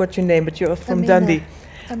 I forgot your name, but you're from Dundee.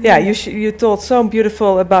 Yeah, you told so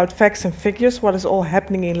beautiful about facts and figures, what is all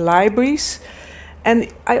happening in libraries.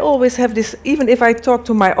 And I always have this, even if I talk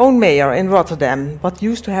to my own mayor in Rotterdam, what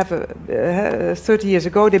used to have 30 years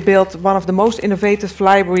ago, they built one of the most innovative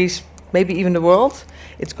libraries, maybe even the world.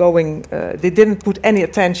 It's going, they didn't put any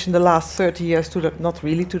attention the last 30 years to that, not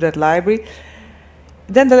really to that library.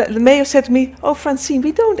 Then the mayor said to me, oh, Francine,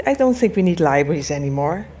 I don't think we need libraries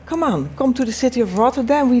anymore. Come to the city of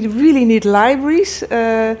Rotterdam, we really need libraries.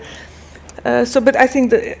 But I think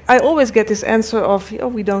that I always get this answer of, oh,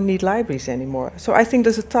 we don't need libraries anymore. So I think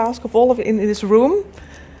there's a task of all of it in this room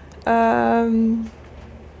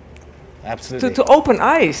Absolutely. to open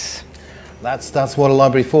eyes. That's what a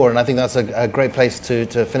library for, and I think that's a great place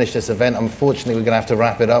to finish this event. Unfortunately, we're going to have to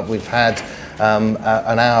wrap it up. We've had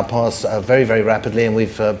an hour pass very, very rapidly, and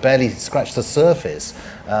we've barely scratched the surface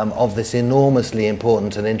of this enormously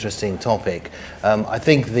important and interesting topic. I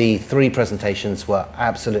think the three presentations were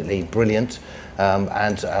absolutely brilliant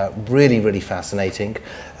and really, really fascinating.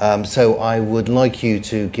 So I would like you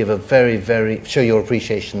to give show your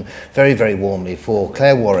appreciation very, very warmly for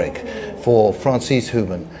Claire Warwick, for Francis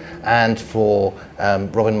Human, and for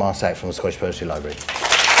Robin Marsack from the Scottish Poetry Library.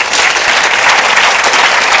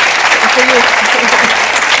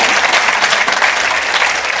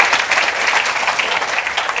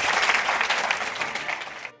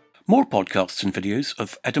 More podcasts and videos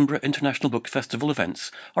of Edinburgh International Book Festival events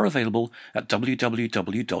are available at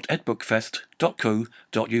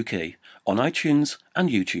www.edbookfest.co.uk on iTunes and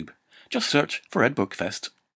YouTube. Just search for Ed Book Fest.